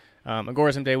gathering,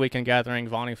 Agorism Day weekend gathering,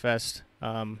 Vonu Fest.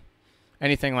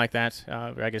 Anything like that.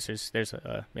 I guess there's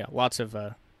lots of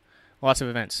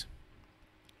events.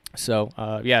 So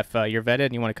if you're vetted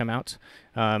and you want to come out,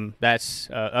 that's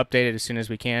updated as soon as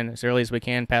we can, as early as we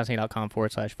can.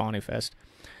 PAZNIA.com/VonuFest.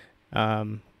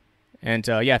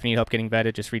 If you need help getting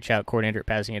vetted, just reach out,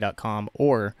 coordinator@PAZNIA.com,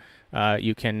 or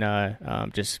you can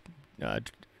just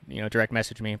direct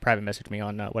message me, private message me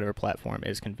on whatever platform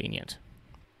is convenient.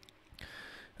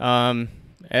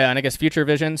 And I guess future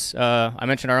visions, I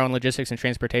mentioned our own logistics and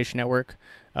transportation network,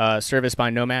 serviced by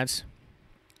nomads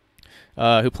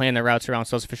who plan their routes around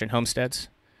self-sufficient homesteads.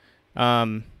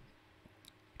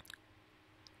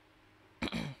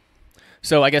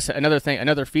 So I guess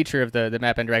another feature of the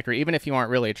map and directory, even if you aren't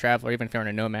really a traveler, even if you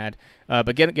aren't a nomad,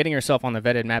 but getting yourself on the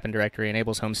vetted map and directory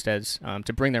enables homesteads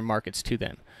to bring their markets to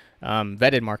them.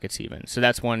 Vetted markets even. So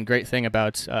that's one great thing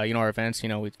about our events.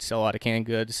 We sell a lot of canned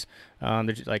goods.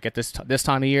 There's, like, at this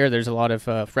time of year, there's a lot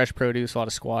of fresh produce, a lot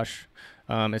of squash,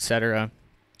 etc.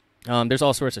 There's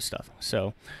all sorts of stuff.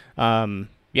 So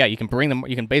you can bring them.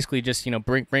 You can basically just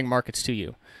bring markets to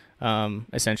you,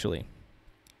 essentially.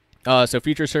 So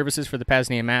future services for the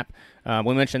P.A.Z.NIA map.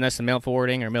 We mentioned this, the mail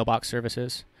forwarding or mailbox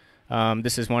services.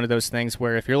 This is one of those things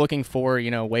where if you're looking for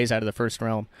ways out of the first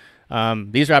realm,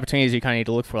 these are opportunities you kind of need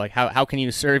to look for. Like how can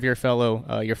you serve your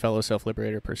fellow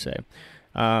self-liberator per se.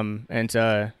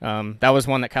 That was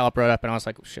one that Kyle brought up, and I was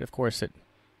like, shit, of course that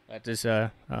is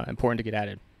important to get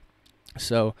added.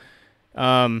 So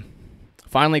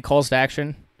finally, calls to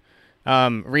action.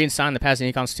 Reassign the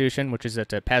P.A.Z.NIA Constitution, which is at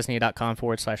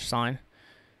PAZNIA.com/sign.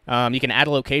 You can add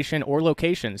a location or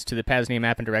locations to the P.A.Z.NIA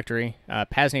map and directory,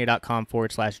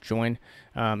 PAZNIA.com/join.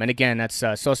 And again, that's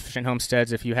self-sufficient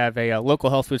homesteads. If you have a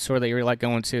local health food store that you really like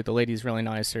going to, the lady's really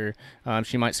nice, or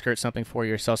she might skirt something for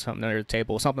you or sell something under the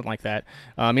table, something like that.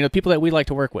 People that we like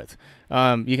to work with,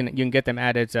 you can get them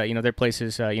added. Their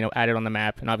places, added on the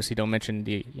map, and obviously don't mention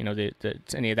the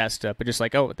any of that stuff. But just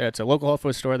like, oh, that's a local health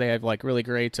food store. They have like really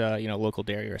great, local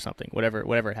dairy or something,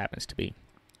 whatever it happens to be.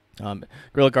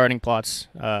 Guerrilla gardening plots,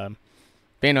 Van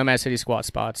Nomad City squat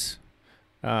spots.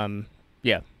 Lots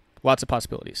of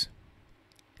possibilities.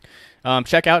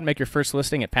 Check out and make your first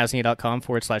listing at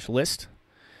PAZNIA.com/list.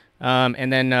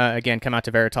 And then, again, come out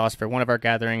to Veritas for one of our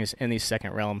gatherings in the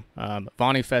second realm.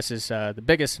 Vonu Fest is the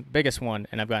biggest one,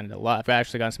 and I've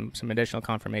actually gotten some additional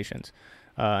confirmations.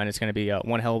 And it's going to be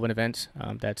one hell of an event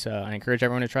that I encourage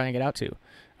everyone to try and get out to.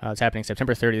 It's happening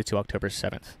September 30th to October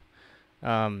 7th.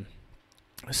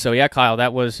 So yeah, Kyle,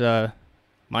 that was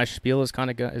my spiel is kind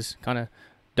of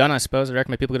done, I suppose. I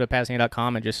recommend people go to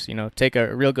PAZNIA.com and just take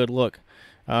a real good look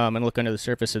and look under the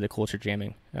surface of the culture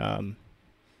jamming.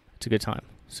 It's a good time.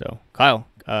 So Kyle,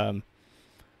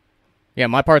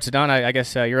 my part's done. I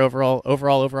guess your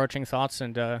overarching thoughts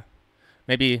and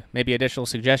maybe additional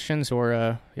suggestions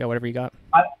or whatever you got.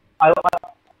 I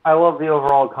love the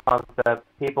overall concept.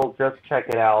 People just check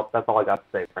it out. That's all I got to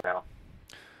say for now.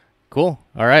 Cool.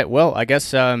 All right. Well, I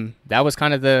guess that was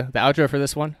kind of the outro for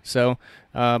this one. So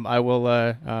I will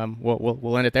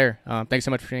we'll end it there. Thanks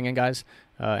so much for tuning in, guys.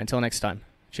 Until next time.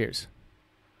 Cheers.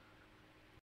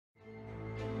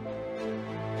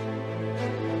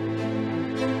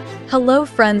 Hello,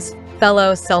 friends,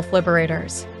 fellow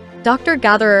self-liberators. Dr.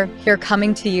 Gatherer here,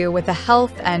 coming to you with a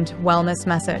health and wellness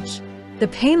message. The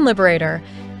Pain Liberator,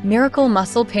 Miracle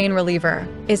Muscle Pain Reliever,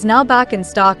 is now back in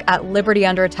stock at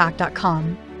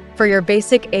libertyunderattack.com. For your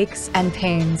basic aches and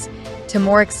pains, to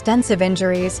more extensive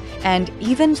injuries, and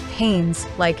even pains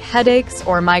like headaches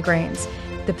or migraines,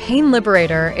 the Pain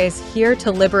Liberator is here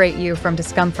to liberate you from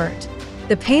discomfort.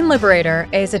 The Pain Liberator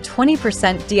is a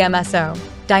 20% DMSO,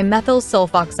 dimethyl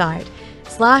sulfoxide,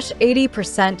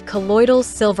 /80% colloidal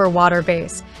silver water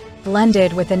base,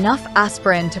 blended with enough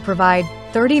aspirin to provide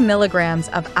 30 milligrams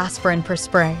of aspirin per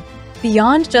spray.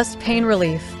 Beyond just pain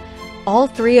relief, all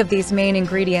three of these main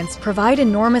ingredients provide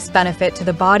enormous benefit to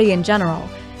the body in general.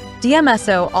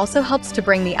 DMSO also helps to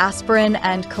bring the aspirin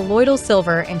and colloidal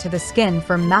silver into the skin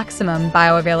for maximum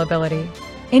bioavailability.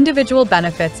 Individual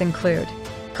benefits include: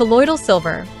 colloidal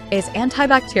silver is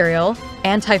antibacterial,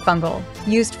 antifungal,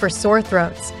 used for sore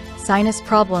throats, sinus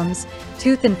problems,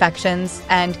 tooth infections,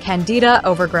 and candida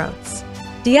overgrowths.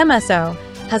 DMSO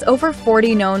has over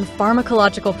 40 known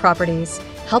pharmacological properties,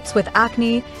 helps with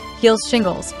acne, heals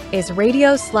shingles, is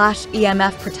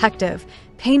radio/EMF protective,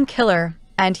 painkiller,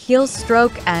 and heals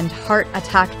stroke and heart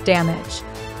attack damage.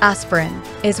 Aspirin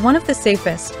is one of the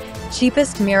safest,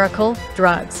 cheapest miracle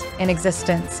drugs in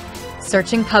existence.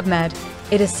 Searching PubMed,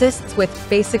 it assists with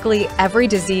basically every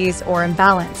disease or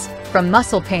imbalance, from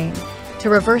muscle pain to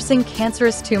reversing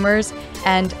cancerous tumors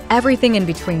and everything in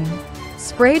between.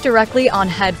 Spray directly on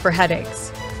head for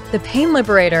headaches. The Pain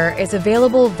Liberator is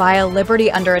available via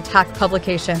Liberty Under Attack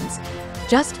publications.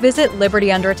 Just visit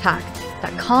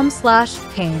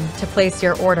libertyunderattack.com/pain to place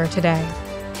your order today.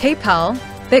 PayPal,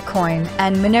 Bitcoin,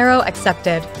 and Monero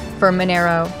accepted. For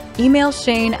Monero, email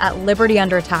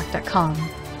shane@libertyunderattack.com.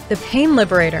 The Pain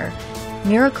Liberator,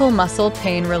 Miracle Muscle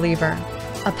Pain Reliever,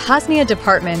 a P.A.Z.NIA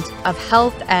Department of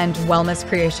Health and Wellness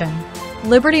creation.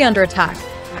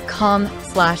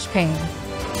 libertyunderattack.com/pain.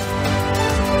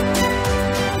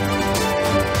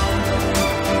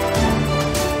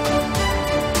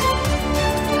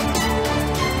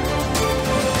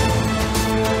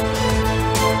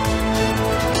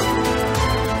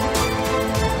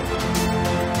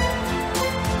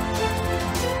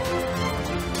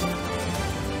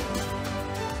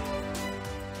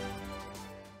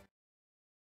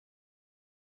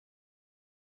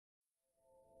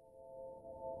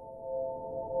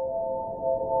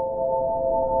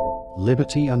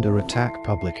 Liberty Under Attack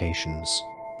Publications,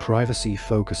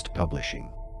 privacy-focused publishing.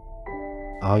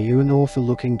 Are you an author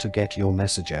looking to get your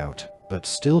message out, but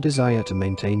still desire to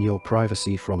maintain your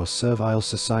privacy from a servile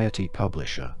society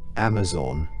publisher,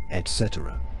 Amazon,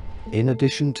 etc.? In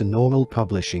addition to normal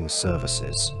publishing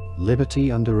services,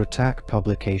 Liberty Under Attack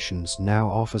Publications now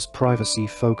offers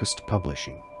privacy-focused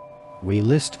publishing. We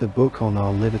list the book on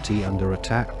our Liberty Under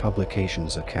Attack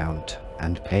Publications account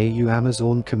and pay you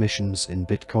Amazon commissions in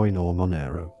Bitcoin or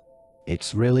Monero.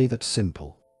 It's really that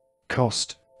simple.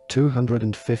 Cost: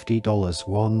 $250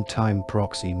 one-time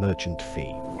proxy merchant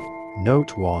fee.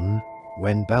 Note 1: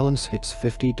 When balance hits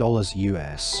 $50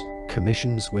 US,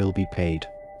 commissions will be paid.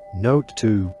 Note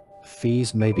 2.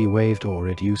 Fees may be waived or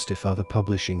reduced if other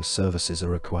publishing services are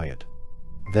required.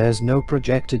 There's no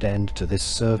projected end to this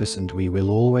service, and we will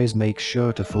always make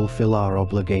sure to fulfill our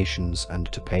obligations and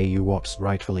to pay you what's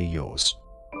rightfully yours.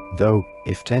 Though,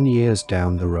 if 10 years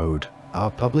down the road,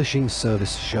 our publishing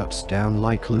service shuts down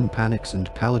like Loon Panics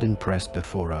and Paladin Press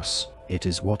before us, it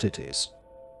is what it is.